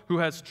well who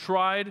has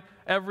tried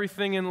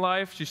everything in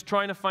life. She's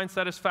trying to find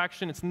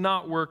satisfaction. It's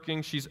not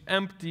working. She's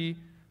empty.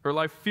 Her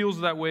life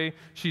feels that way.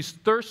 She's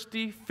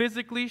thirsty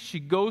physically. She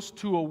goes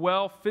to a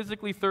well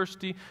physically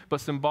thirsty, but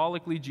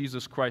symbolically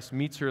Jesus Christ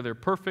meets her there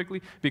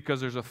perfectly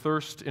because there's a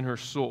thirst in her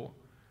soul.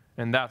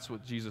 And that's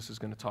what Jesus is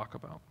going to talk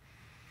about.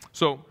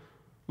 So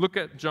look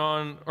at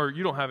John, or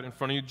you don't have it in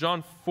front of you.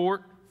 John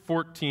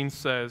 4:14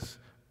 says,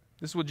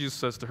 this is what Jesus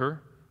says to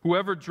her.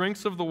 Whoever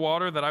drinks of the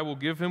water that I will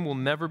give him will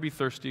never be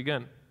thirsty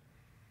again.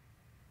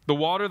 The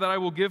water that I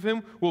will give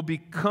him will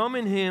become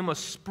in him a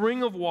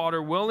spring of water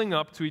welling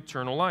up to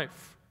eternal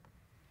life.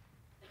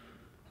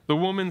 The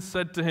woman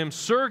said to him,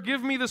 Sir,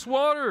 give me this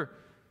water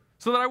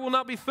so that I will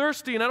not be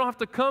thirsty and I don't have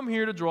to come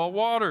here to draw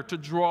water,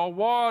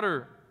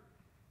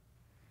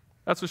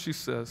 That's what she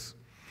says.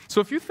 So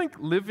if you think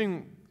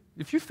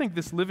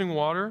this living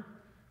water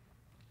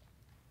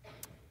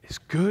is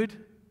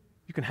good,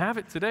 you can have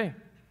it today.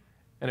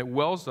 And it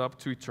wells up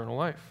to eternal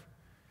life.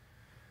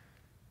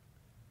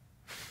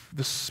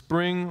 The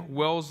spring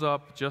wells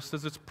up just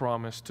as it's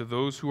promised to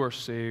those who are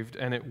saved,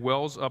 and it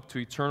wells up to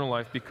eternal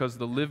life because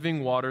the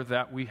living water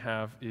that we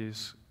have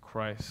is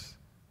Christ.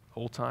 The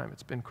whole time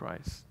it's been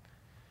Christ.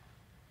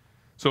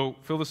 So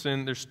fill this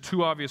in. There's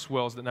two obvious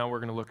wells that now we're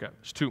going to look at.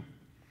 There's two.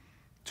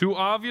 Two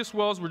obvious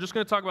wells. We're just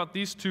going to talk about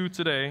these two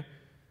today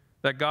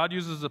that God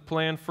uses as a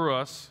plan for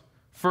us.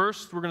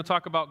 First, we're going to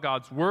talk about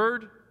God's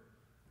Word.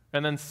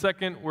 And then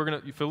second,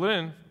 you fill it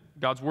in,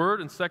 God's Word.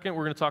 And second,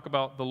 we're going to talk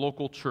about the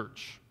local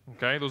church.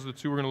 Okay, those are the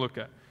two we're going to look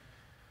at.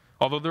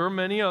 Although there are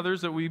many others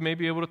that we may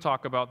be able to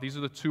talk about, these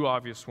are the two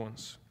obvious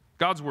ones.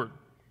 God's Word.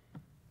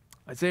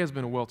 Isaiah has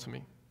been a well to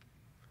me.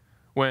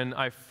 When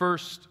I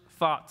first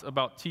thought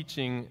about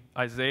teaching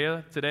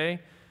Isaiah today,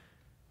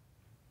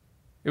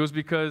 It was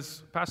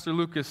because Pastor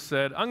Lucas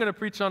said, I'm going to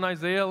preach on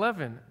Isaiah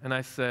 11. And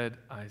I said,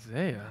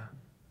 Isaiah?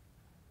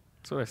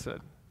 That's what I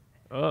said.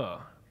 Ugh.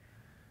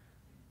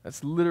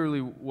 That's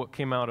literally what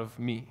came out of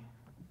me.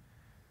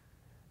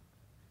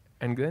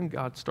 And then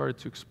God started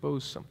to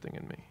expose something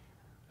in me.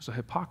 There's a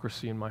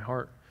hypocrisy in my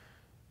heart.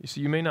 You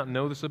see, you may not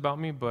know this about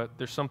me, but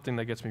there's something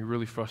that gets me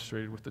really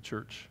frustrated with the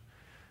church.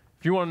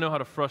 If you want to know how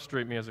to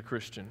frustrate me as a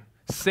Christian,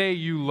 say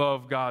you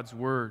love God's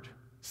word.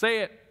 Say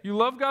it. You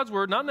love God's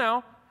word, not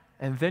now.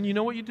 And then you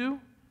know what you do?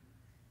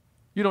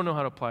 You don't know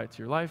how to apply it to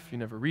your life. You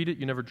never read it.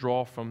 You never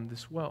draw from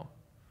this well.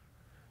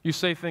 You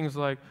say things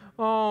like,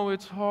 oh,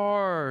 it's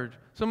hard.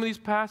 Some of these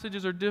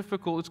passages are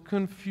difficult. It's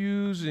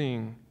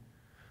confusing.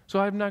 So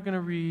I'm not going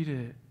to read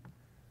it.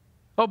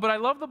 Oh, but I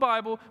love the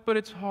Bible, but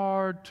it's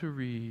hard to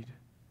read.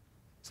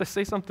 So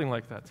say something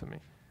like that to me.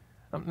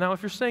 Now,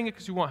 if you're saying it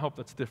because you want help,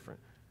 that's different.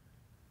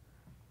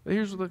 But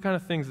here's the kind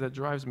of things that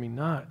drives me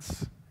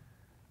nuts.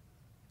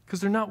 Because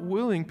they're not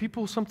willing.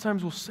 People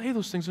sometimes will say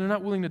those things and they're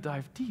not willing to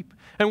dive deep.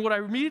 And what I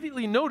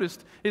immediately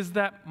noticed is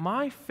that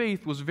my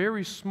faith was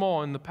very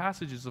small in the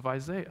passages of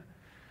Isaiah.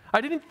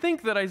 I didn't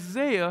think that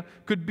Isaiah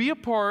could be a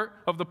part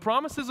of the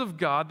promises of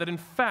God that in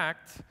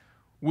fact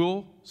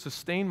will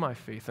sustain my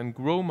faith and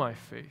grow my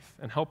faith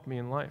and help me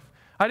in life.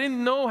 I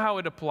didn't know how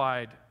it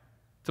applied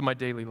to my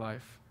daily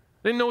life.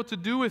 I didn't know what to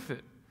do with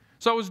it.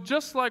 So I was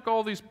just like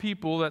all these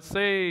people that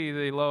say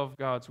they love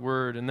God's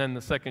word, and then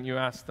the second you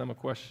ask them a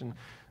question,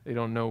 they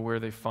don't know where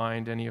they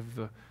find any of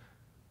the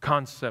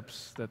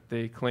concepts that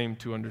they claim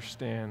to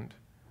understand.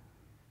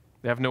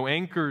 They have no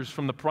anchors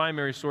from the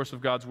primary source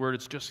of God's word.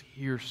 It's just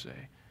hearsay.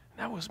 And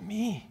that was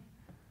me.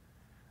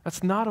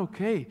 That's not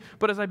okay.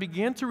 But as I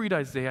began to read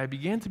Isaiah, I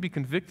began to be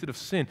convicted of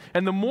sin.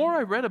 And the more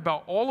I read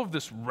about all of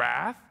this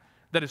wrath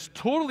that is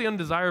totally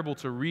undesirable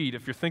to read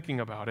if you're thinking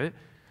about it,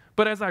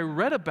 but as I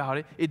read about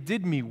it, it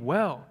did me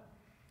well.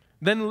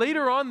 Then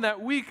later on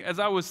that week, as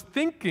I was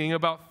thinking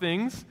about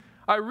things,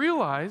 I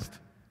realized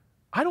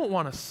I don't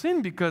want to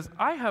sin because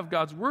I have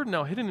God's word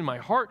now hidden in my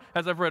heart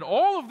as I've read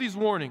all of these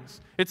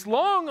warnings. It's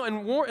long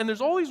and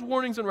there's all these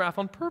warnings and wrath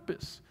on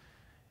purpose.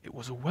 It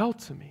was a well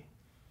to me.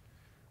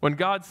 When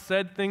God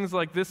said things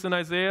like this in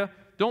Isaiah,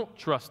 don't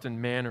trust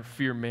in man or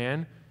fear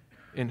man,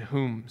 in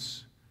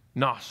whom's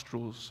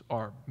nostrils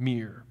are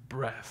mere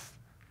breath.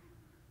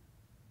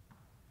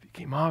 It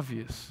became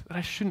obvious that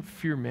I shouldn't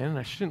fear man and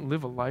I shouldn't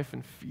live a life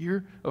in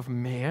fear of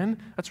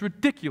man. That's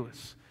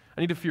ridiculous.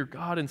 I need to fear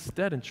God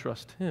instead and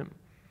trust him.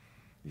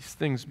 These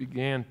things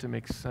began to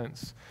make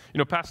sense. You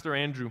know, Pastor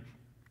Andrew,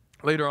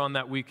 later on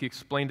that week, he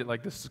explained it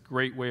like this. Is a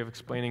great way of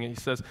explaining it. He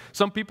says,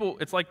 some people,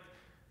 it's like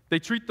they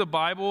treat the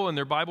Bible and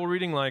their Bible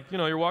reading like, you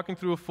know, you're walking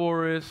through a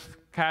forest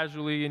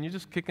casually and you're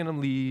just kicking them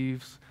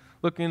leaves,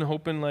 looking,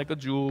 hoping like a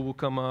jewel will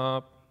come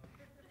up,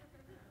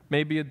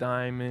 maybe a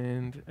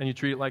diamond, and you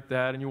treat it like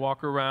that and you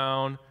walk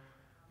around.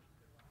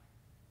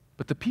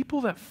 But the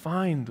people that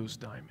find those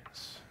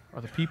diamonds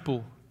are the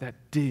people that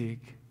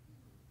dig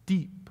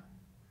deep.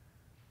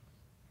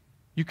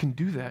 You can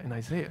do that in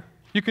Isaiah.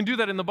 You can do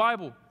that in the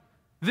Bible.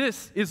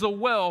 This is a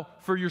well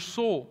for your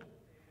soul.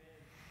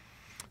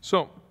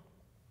 So,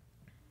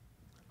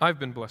 I've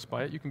been blessed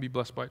by it. You can be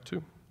blessed by it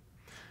too.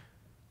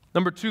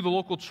 Number 2, the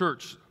local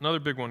church. Another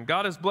big one.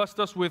 God has blessed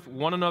us with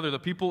one another, the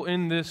people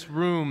in this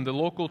room, the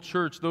local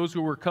church, those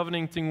who we're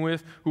covenanting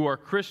with, who are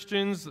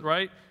Christians,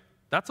 right?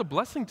 That's a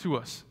blessing to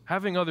us,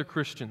 having other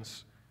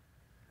Christians.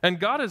 And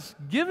God has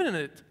given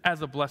it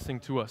as a blessing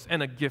to us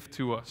and a gift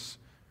to us,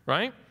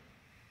 right?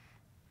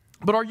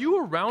 But are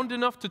you around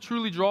enough to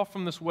truly draw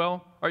from this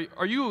well?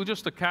 Are you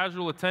just a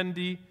casual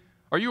attendee?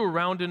 Are you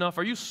around enough?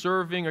 Are you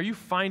serving? Are you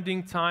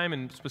finding time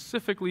and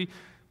specifically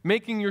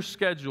making your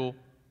schedule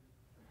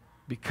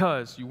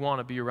because you want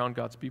to be around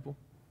God's people?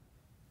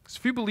 Because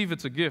if you believe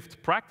it's a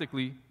gift,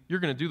 practically, you're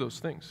going to do those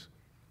things.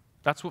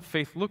 That's what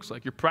faith looks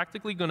like. You're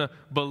practically going to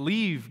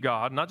believe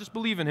God, not just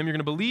believe in him. You're going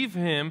to believe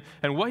him,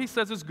 and what he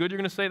says is good. You're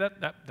going to say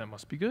that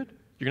must be good.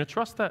 You're going to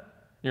trust that.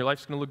 And your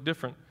life's going to look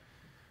different.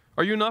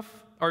 Are you enough?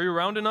 Are you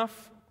around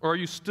enough? Or are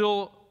you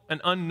still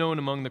an unknown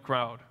among the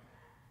crowd?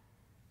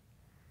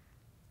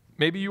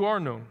 Maybe you are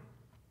known.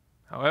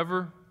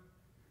 However,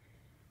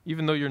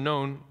 even though you're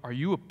known, are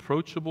you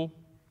approachable?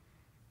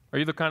 Are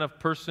you the kind of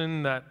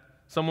person that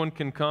someone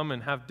can come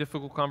and have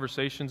difficult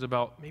conversations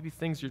about maybe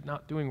things you're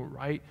not doing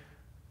right?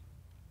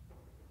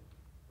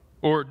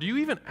 Or do you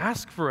even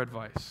ask for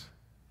advice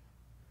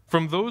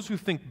from those who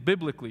think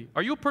biblically?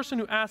 Are you a person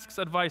who asks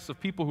advice of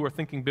people who are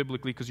thinking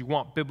biblically because you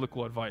want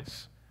biblical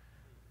advice?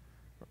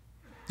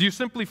 Do you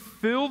simply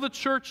fill the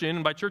church in,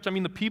 and by church I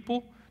mean the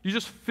people? You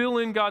just fill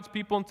in God's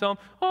people and tell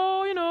them,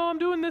 oh, you know, I'm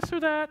doing this or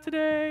that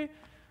today.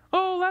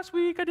 Oh, last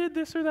week I did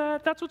this or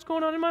that. That's what's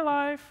going on in my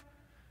life.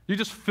 You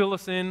just fill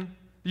us in.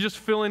 You just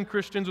fill in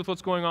Christians with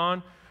what's going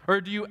on.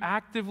 Or do you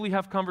actively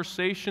have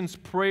conversations,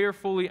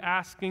 prayerfully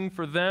asking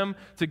for them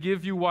to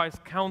give you wise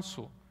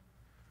counsel?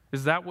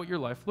 Is that what your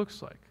life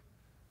looks like?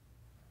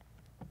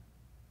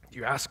 Do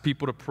you ask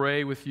people to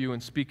pray with you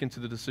and speak into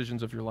the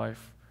decisions of your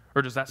life?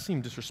 Or does that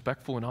seem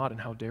disrespectful and odd,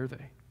 and how dare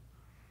they?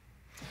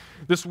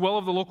 This well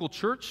of the local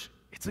church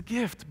It's a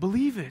gift.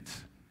 Believe it.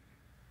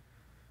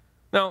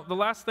 Now, the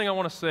last thing I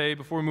want to say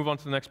before we move on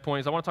to the next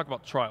point is I want to talk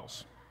about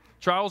trials.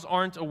 Trials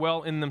aren't a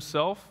well in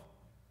themselves.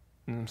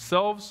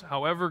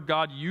 However,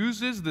 God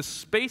uses the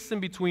space in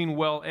between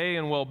well A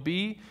and well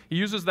B. He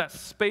uses that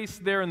space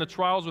there in the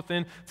trials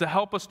within to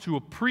help us to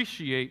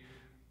appreciate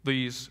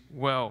these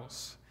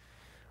wells.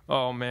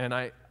 Oh, man,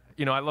 I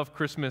love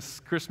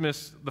Christmas.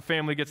 Christmas, the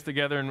family gets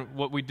together, and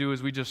what we do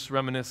is we just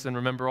reminisce and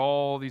remember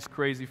all these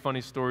crazy,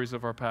 funny stories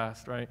of our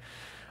past, right?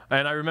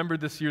 And I remembered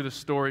this year the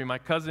story. My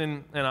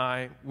cousin and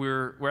I,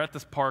 we're at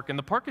this park, and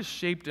the park is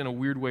shaped in a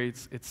weird way.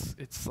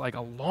 It's like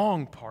a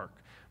long park,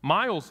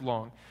 miles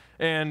long.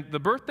 And the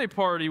birthday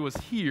party was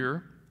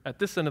here at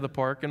this end of the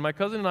park, and my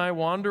cousin and I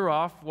wander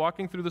off,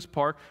 walking through this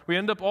park. We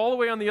end up all the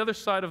way on the other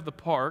side of the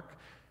park.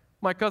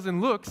 My cousin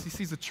looks, he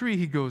sees a tree,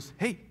 he goes,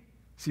 "Hey,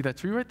 see that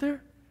tree right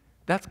there?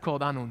 That's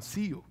called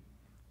Anuncio."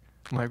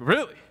 I'm like,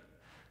 "Really?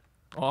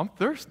 Oh, I'm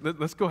thirsty.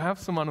 Let's go have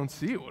some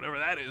Anuncio," whatever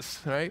that is,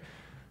 right?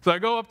 So I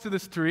go up to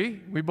this tree.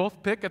 We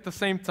both pick at the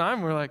same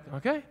time. We're like,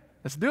 "Okay,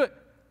 let's do it."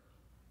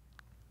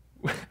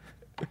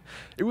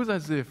 It was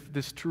as if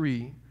this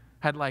tree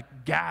had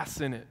like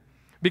gas in it.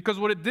 Because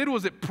what it did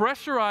was it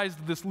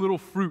pressurized this little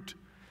fruit.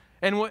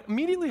 And what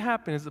immediately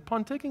happened is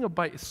upon taking a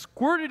bite, it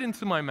squirted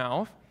into my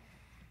mouth.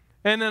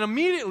 And then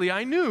immediately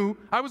I knew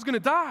I was going to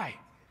die.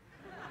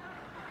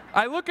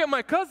 I look at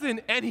my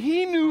cousin, and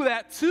he knew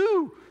that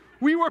too.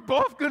 We were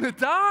both going to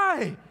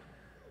die.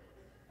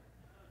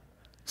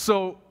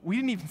 So we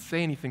didn't even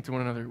say anything to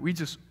one another. We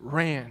just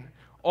ran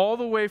all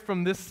the way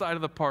from this side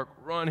of the park,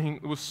 running.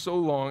 It was so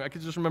long. I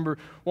could just remember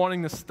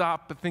wanting to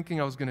stop, but thinking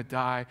I was going to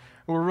die.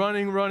 We're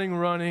running,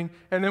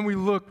 and then we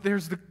look.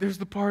 There's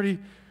the party.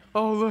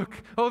 Oh, look.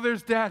 Oh,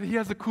 there's Dad. He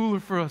has a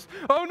cooler for us.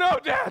 Oh, no,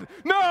 Dad.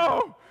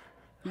 No.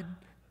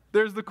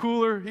 There's the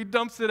cooler. He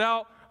dumps it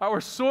out. Our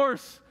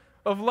source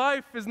of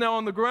life is now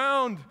on the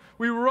ground.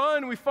 We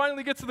run. We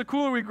finally get to the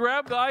cooler. We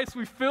grab the ice.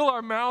 We fill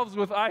our mouths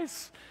with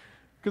ice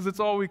because it's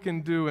all we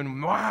can do.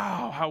 And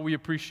wow, how we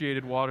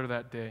appreciated water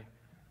that day.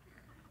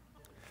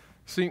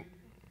 See,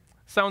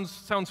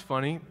 sounds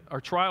funny.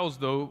 Our trials,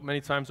 though, many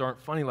times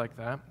aren't funny like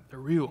that. They're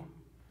real.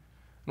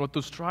 And what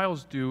those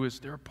trials do is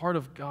they're a part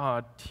of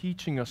God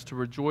teaching us to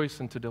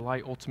rejoice and to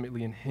delight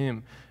ultimately in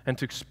Him and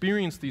to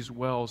experience these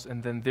wells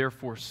and then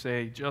therefore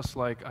say, just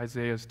like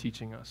Isaiah is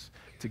teaching us,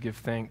 to give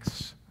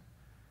thanks.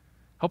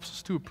 Helps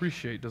us to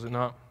appreciate, does it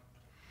not?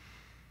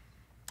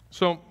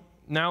 So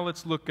now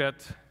let's look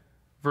at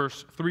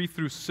verse 3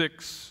 through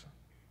 6.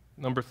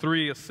 Number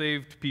 3, a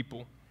saved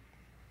people.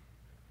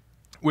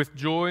 With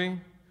joy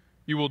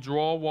you will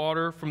draw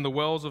water from the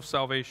wells of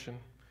salvation,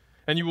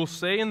 and you will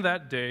say in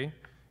that day,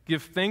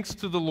 "Give thanks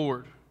to the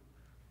Lord,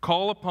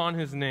 call upon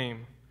His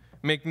name,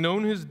 make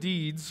known His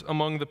deeds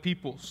among the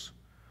peoples,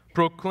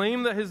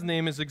 proclaim that His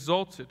name is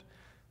exalted,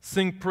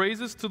 sing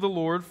praises to the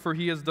Lord, for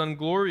He has done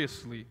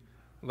gloriously.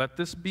 Let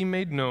this be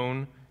made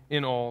known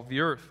in all the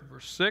earth."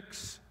 Verse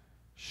 6,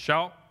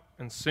 "Shout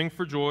and sing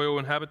for joy, O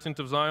inhabitant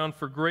of Zion,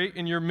 for great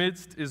in your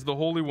midst is the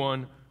Holy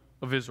One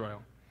of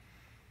Israel."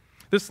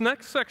 This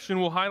next section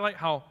will highlight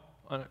how,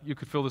 you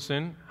could fill this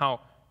in, how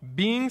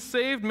being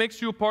saved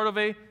makes you a part of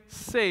a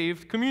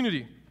saved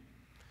community.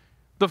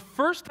 The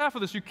first half of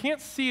this, you can't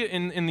see it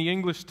in the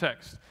English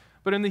text,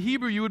 but in the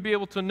Hebrew you would be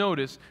able to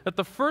notice that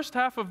the first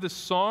half of this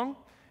song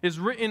is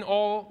written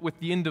all with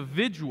the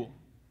individual.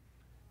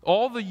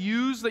 All the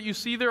yous that you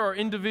see there are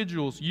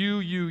individuals,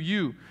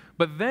 you.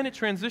 But then it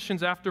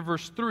transitions after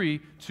verse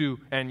 3 to,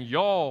 "And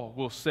y'all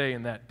will say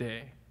in that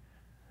day."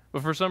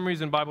 But for some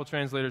reason, Bible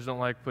translators don't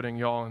like putting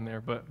y'all in there,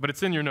 but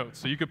it's in your notes,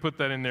 so you could put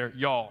that in there,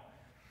 y'all.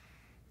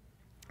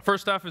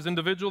 First half is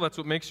individual. That's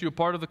what makes you a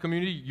part of the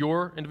community,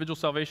 your individual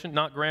salvation,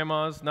 not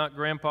grandma's, not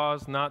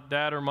grandpa's, not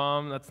dad or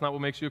mom. That's not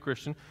what makes you a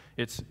Christian.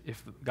 It's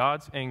if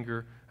God's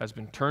anger has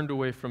been turned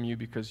away from you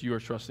because you are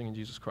trusting in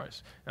Jesus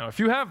Christ. Now, if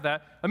you have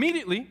that,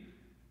 immediately,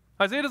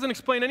 Isaiah doesn't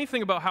explain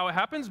anything about how it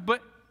happens,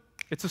 but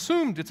it's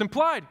assumed, it's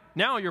implied.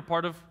 Now you're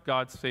part of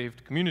God's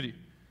saved community.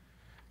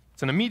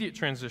 It's an immediate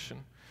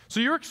transition. So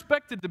you're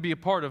expected to be a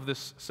part of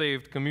this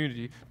saved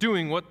community,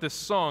 doing what this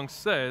song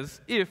says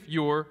if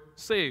you're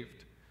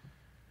saved.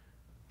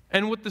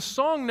 And what the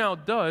song now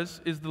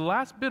does is the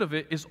last bit of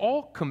it is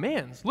all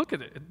commands. Look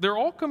at it. They're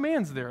all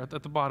commands there at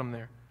the bottom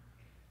there.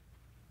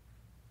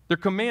 They're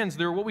commands.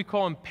 They're what we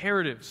call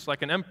imperatives,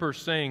 like an emperor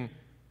saying,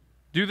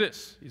 do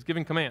this. He's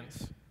giving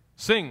commands.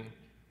 Sing,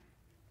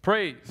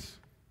 praise,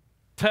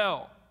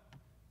 tell,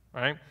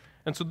 right?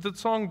 And so the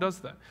song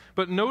does that.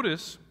 But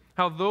notice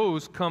how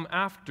those come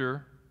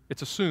after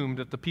it's assumed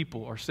that the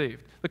people are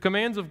saved. The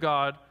commands of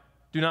God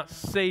do not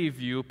save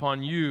you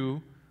upon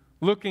you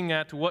looking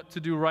at what to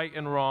do right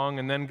and wrong,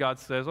 and then God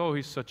says, oh,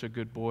 he's such a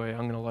good boy, I'm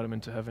going to let him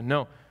into heaven.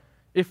 No.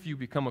 If you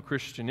become a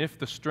Christian, if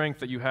the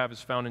strength that you have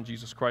is found in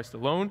Jesus Christ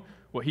alone,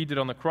 what he did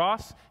on the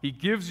cross, he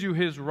gives you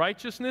his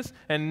righteousness,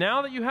 and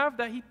now that you have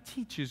that, he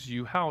teaches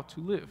you how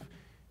to live.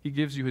 He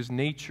gives you his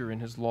nature and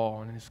his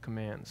law and his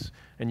commands,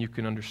 and you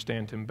can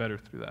understand him better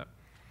through that.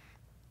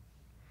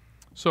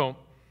 So,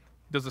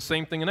 does the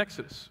same thing in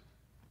Exodus.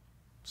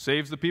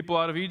 saves the people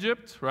out of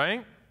Egypt,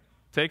 right?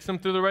 Takes them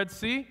through the Red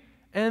Sea,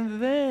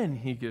 and then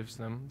he gives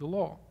them the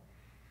law.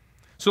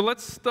 So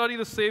let's study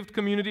the saved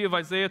community of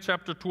Isaiah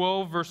chapter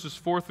 12, verses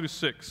 4 through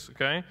 6,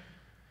 okay?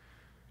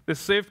 This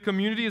saved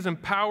community is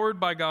empowered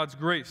by God's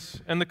grace.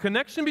 And the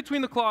connection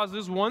between the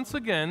clauses, once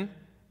again,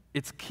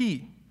 it's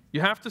key.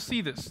 You have to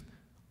see this.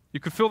 You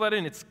could fill that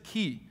in. It's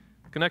key,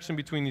 the connection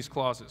between these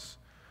clauses.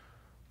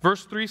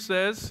 Verse 3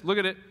 says, look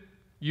at it,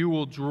 you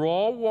will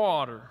draw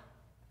water.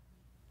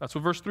 That's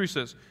what verse 3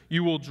 says.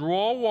 You will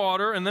draw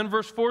water, and then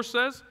verse 4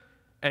 says,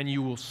 and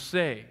you will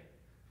say.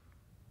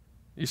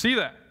 You see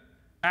that?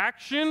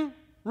 Action,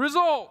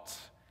 result.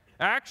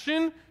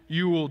 Action,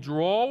 you will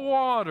draw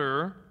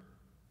water.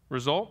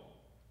 Result,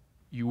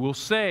 you will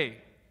say.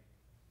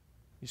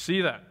 You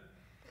see that?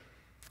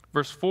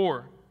 Verse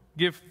 4,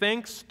 give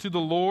thanks to the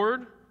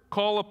Lord,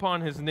 call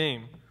upon his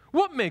name.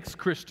 What makes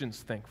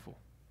Christians thankful?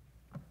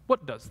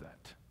 What does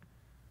that?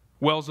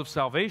 Wells of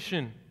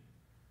salvation.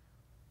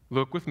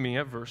 Look with me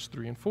at verse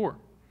 3 and 4.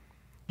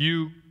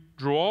 You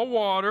draw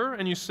water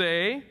and you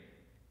say,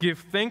 give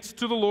thanks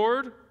to the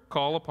Lord,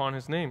 call upon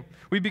his name.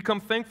 We become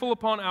thankful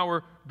upon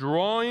our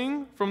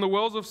drawing from the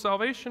wells of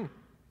salvation.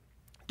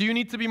 Do you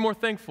need to be more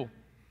thankful?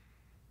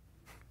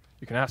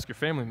 You can ask your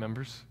family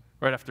members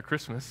right after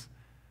Christmas,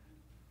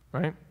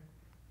 right?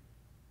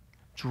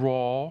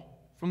 Draw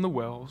from the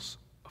wells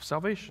of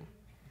salvation.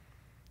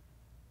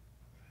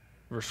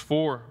 Verse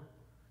 4,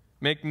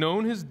 make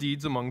known his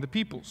deeds among the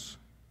peoples.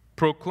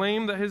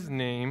 Proclaim that his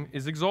name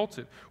is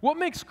exalted. What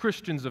makes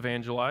Christians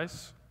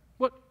evangelize?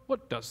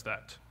 What does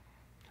that?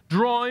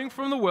 Drawing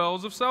from the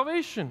wells of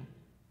salvation.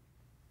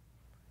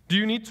 Do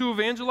you need to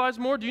evangelize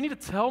more? Do you need to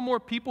tell more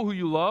people who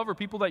you love or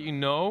people that you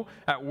know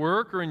at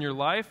work or in your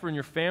life or in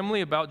your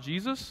family about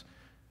Jesus?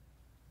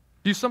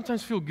 Do you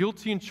sometimes feel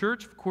guilty in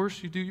church? Of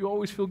course you do. You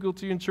always feel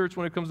guilty in church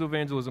when it comes to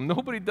evangelism.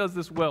 Nobody does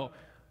this well,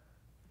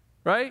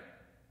 right?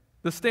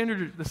 The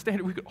standard,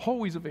 we could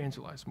always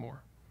evangelize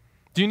more.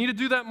 Do you need to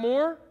do that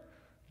more?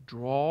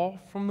 Draw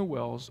from the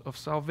wells of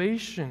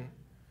salvation.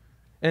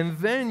 And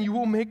then you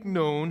will make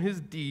known his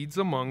deeds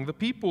among the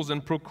peoples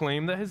and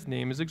proclaim that his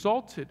name is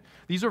exalted.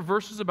 These are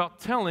verses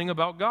about telling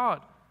about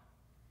God.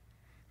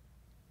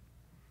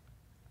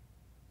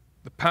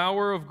 The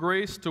power of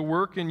grace to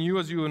work in you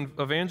as you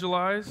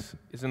evangelize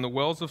is in the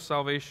wells of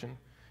salvation.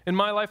 In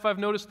my life, I've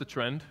noticed the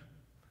trend.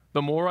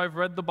 The more I've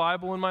read the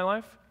Bible in my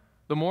life,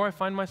 the more I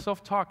find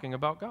myself talking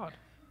about God,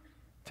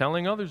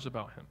 telling others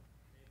about him.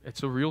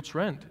 It's a real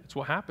trend. It's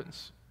what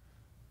happens.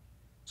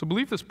 So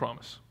believe this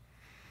promise.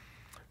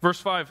 Verse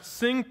 5,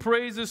 sing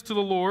praises to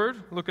the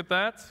Lord. Look at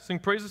that. Sing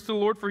praises to the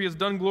Lord, for he has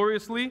done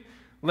gloriously.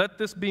 Let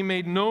this be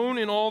made known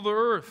in all the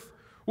earth.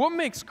 What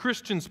makes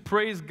Christians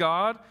praise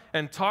God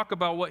and talk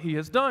about what he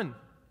has done?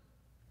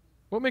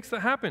 What makes that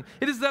happen?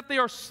 It is that they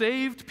are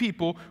saved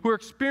people who are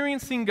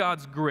experiencing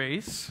God's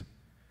grace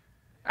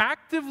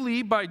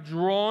actively by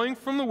drawing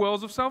from the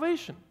wells of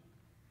salvation.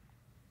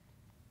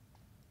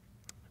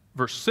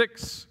 Verse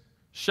 6,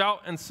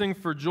 shout and sing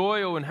for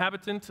joy, O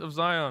inhabitant of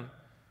Zion.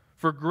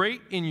 For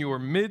great in your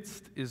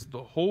midst is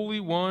the Holy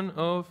One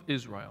of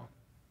Israel.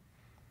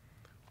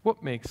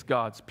 What makes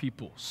God's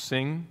people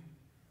sing?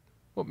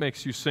 What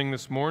makes you sing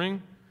this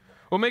morning?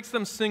 What makes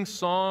them sing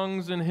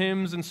songs and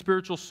hymns and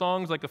spiritual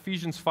songs like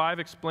Ephesians 5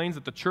 explains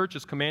that the church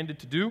is commanded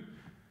to do?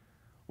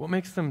 What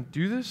makes them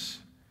do this?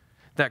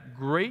 That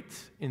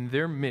great in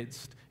their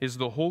midst is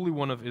the Holy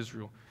One of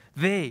Israel.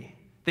 They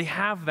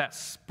have that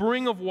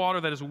spring of water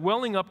that is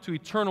welling up to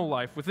eternal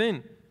life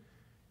within.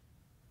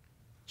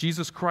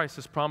 Jesus Christ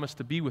has promised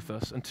to be with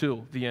us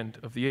until the end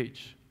of the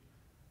age.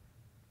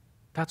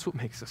 That's what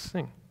makes us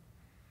sing.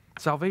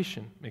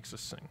 Salvation makes us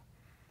sing.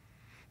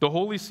 The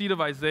holy seed of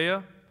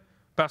Isaiah,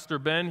 Pastor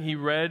Ben, he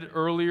read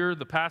earlier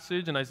the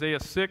passage in Isaiah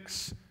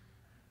 6.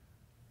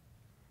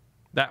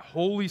 That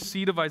holy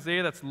seed of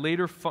Isaiah that's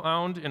later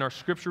found in our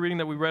scripture reading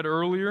that we read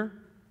earlier.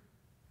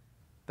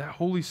 That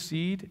holy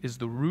seed is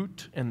the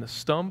root and the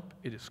stump.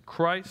 It is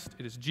Christ.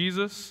 It is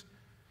Jesus.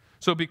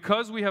 So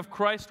because we have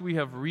Christ, we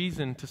have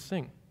reason to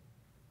sing.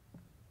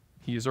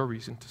 He is our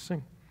reason to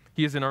sing.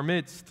 He is in our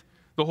midst.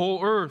 The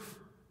whole earth,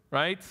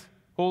 right?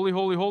 Holy,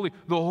 holy, holy.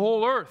 The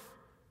whole earth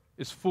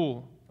is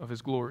full of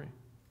his glory.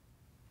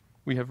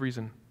 We have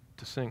reason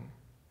to sing.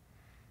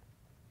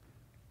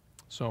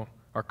 So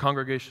our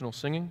congregational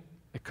singing,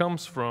 it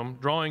comes from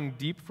drawing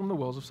deep from the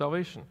wells of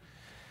salvation.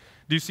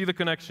 Do you see the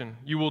connection?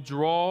 You will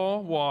draw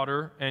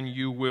water and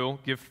you will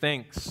give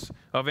thanks,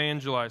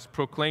 evangelize,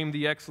 proclaim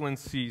the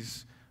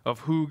excellencies of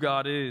who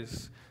God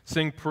is,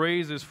 sing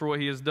praises for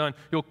what he has done.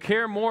 You'll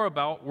care more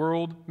about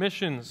world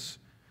missions.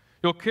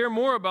 You'll care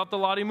more about the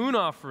Lottie Moon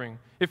offering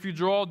if you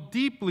draw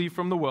deeply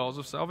from the wells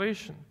of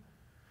salvation.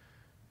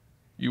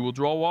 You will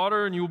draw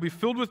water and you will be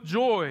filled with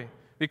joy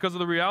because of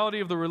the reality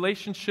of the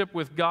relationship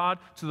with God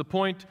to the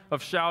point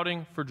of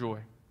shouting for joy.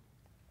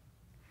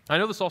 I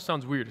know this all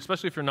sounds weird,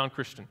 especially if you're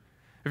non-Christian.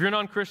 If you're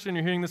non-Christian,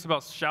 you're hearing this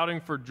about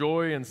shouting for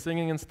joy and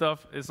singing and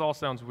stuff, this all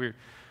sounds weird.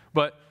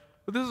 But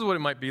But this is what it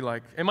might be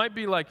like. It might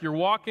be like you're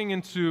walking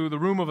into the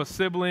room of a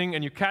sibling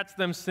and you catch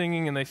them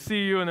singing and they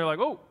see you and they're like,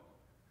 oh.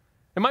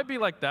 It might be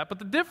like that. But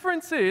the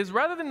difference is,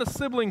 rather than the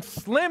sibling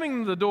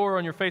slamming the door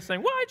on your face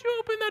saying, why'd you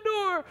open the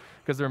door?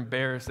 Because they're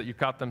embarrassed that you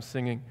caught them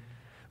singing.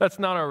 That's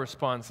not our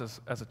response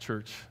as a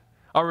church.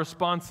 Our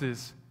response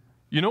is,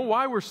 you know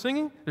why we're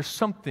singing? There's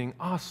something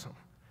awesome.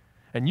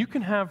 And you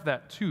can have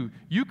that too.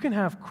 You can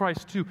have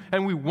Christ too.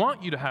 And we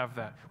want you to have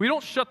that. We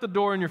don't shut the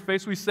door in your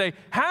face. We say,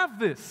 have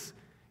this.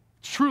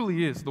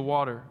 Truly is the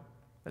water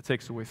that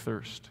takes away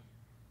thirst.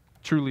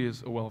 Truly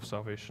is a well of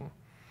salvation.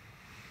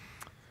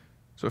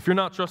 So if you're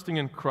not trusting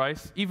in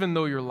Christ, even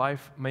though your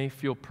life may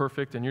feel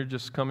perfect and you're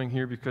just coming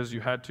here because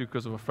you had to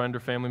because of a friend or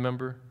family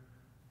member,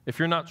 if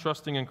you're not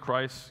trusting in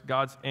Christ,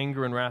 God's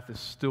anger and wrath is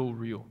still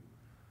real.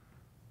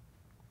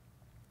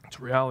 It's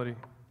reality.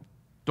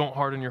 Don't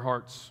harden your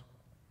hearts.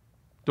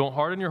 Don't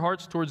harden your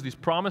hearts towards these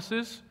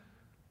promises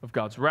of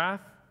God's wrath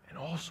and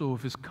also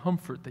of His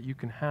comfort that you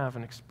can have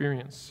and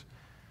experience.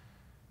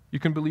 You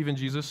can believe in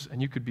Jesus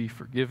and you could be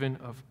forgiven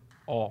of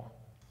all.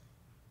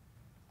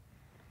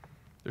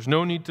 There's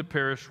no need to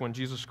perish when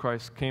Jesus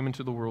Christ came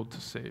into the world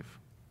to save.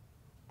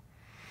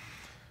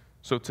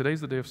 So today's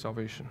the day of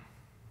salvation.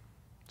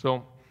 So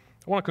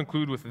I want to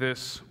conclude with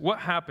this. What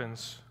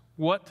happens?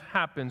 What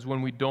happens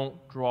when we don't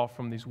draw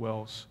from these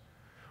wells?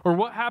 Or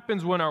what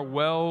happens when our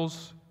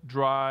wells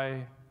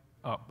dry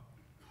up?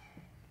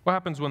 What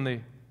happens when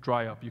they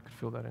dry up? You could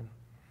fill that in.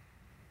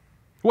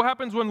 What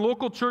happens when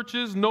local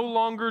churches no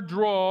longer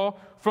draw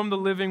from the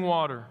living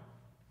water?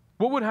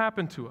 What would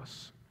happen to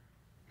us?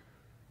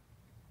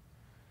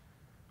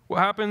 What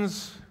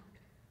happens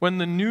when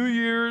the New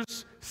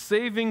Year's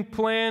saving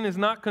plan is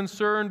not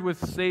concerned with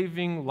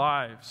saving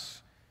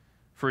lives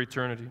for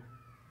eternity?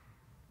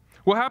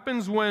 What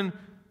happens when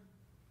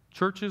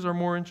churches are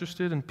more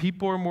interested and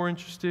people are more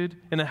interested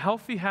in a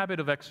healthy habit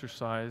of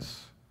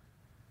exercise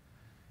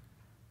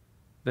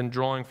than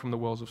drawing from the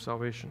wells of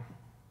salvation?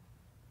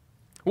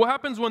 What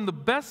happens when the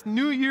best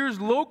New Year's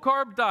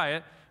low-carb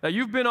diet that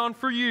you've been on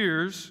for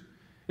years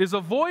is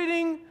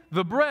avoiding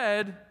the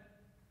bread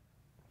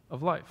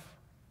of life?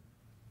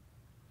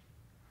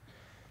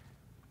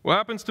 What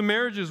happens to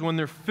marriages when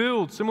they're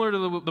filled, similar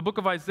to the book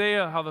of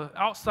Isaiah, how the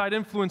outside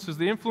influences,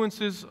 the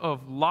influences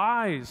of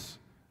lies,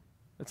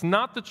 it's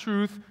not the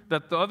truth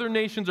that the other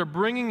nations are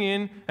bringing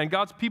in and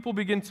God's people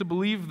begin to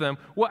believe them?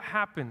 What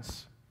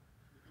happens?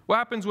 What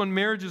happens when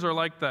marriages are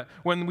like that?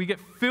 When we get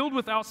filled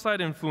with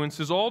outside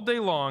influences all day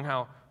long,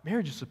 how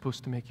marriage is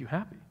supposed to make you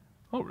happy.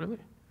 Oh, really?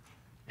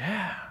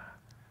 Yeah.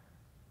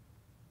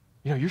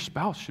 You know, your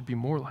spouse should be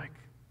more like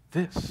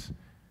this.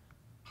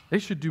 They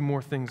should do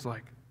more things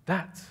like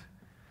that.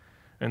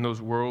 And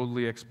those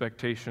worldly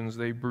expectations,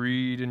 they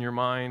breed in your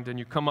mind, and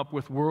you come up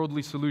with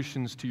worldly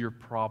solutions to your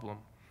problem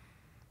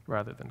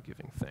rather than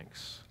giving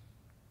thanks.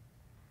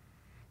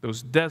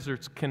 Those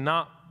deserts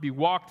cannot be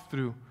walked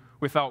through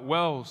without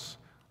wells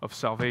of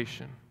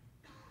salvation.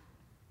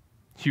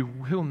 You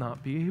will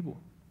not be able.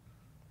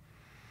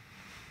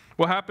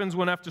 What happens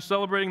when after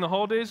celebrating the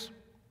holidays,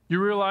 you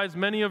realize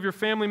many of your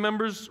family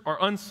members are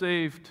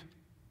unsaved,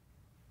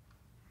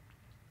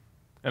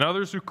 and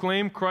others who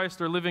claim Christ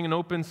are living in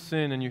open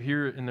sin, and you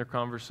hear it in their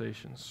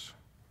conversations?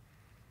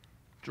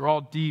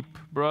 Draw deep,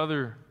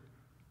 brother,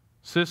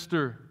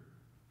 sister,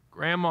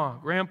 grandma,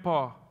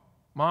 grandpa,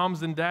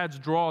 moms and dads,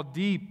 draw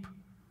deep.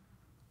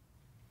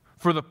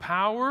 For the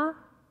power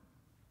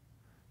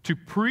to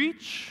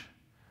preach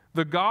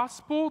the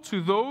gospel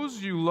to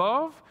those you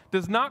love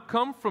does not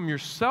come from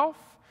yourself.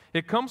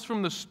 It comes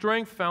from the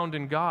strength found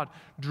in God.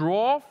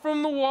 Draw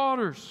from the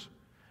waters,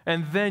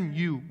 and then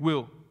you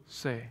will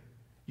say.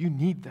 You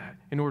need that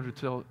in order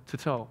to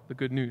tell the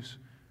good news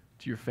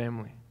to your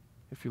family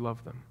if you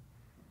love them.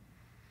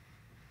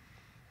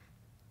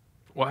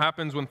 What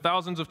happens when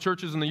thousands of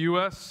churches in the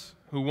U.S.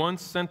 who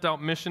once sent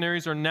out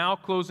missionaries are now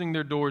closing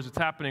their doors? It's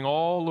happening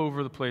all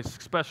over the place,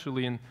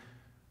 especially in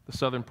the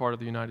southern part of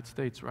the United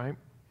States, right?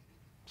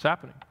 It's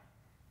happening.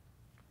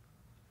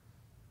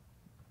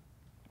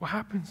 What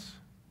happens?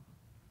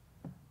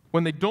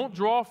 When they don't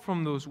draw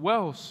from those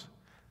wells,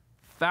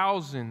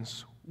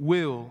 thousands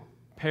will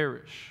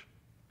perish.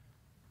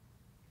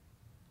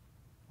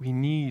 We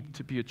need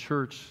to be a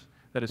church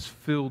that is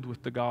filled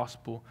with the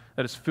gospel,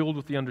 that is filled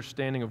with the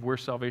understanding of where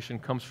salvation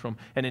comes from,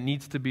 and it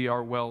needs to be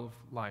our well of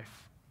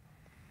life.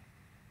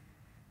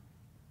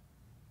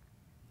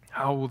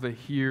 How will they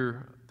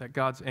hear that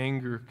God's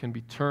anger can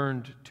be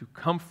turned to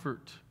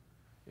comfort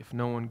if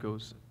no one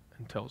goes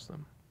and tells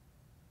them?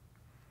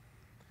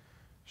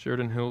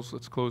 Sheridan Hills,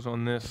 let's close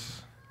on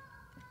this.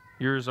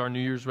 Here's our New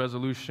Year's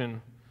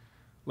resolution.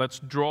 Let's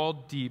draw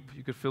deep,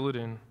 you could fill it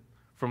in,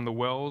 from the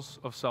wells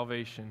of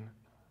salvation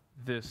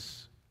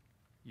this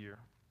year.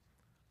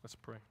 Let's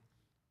pray.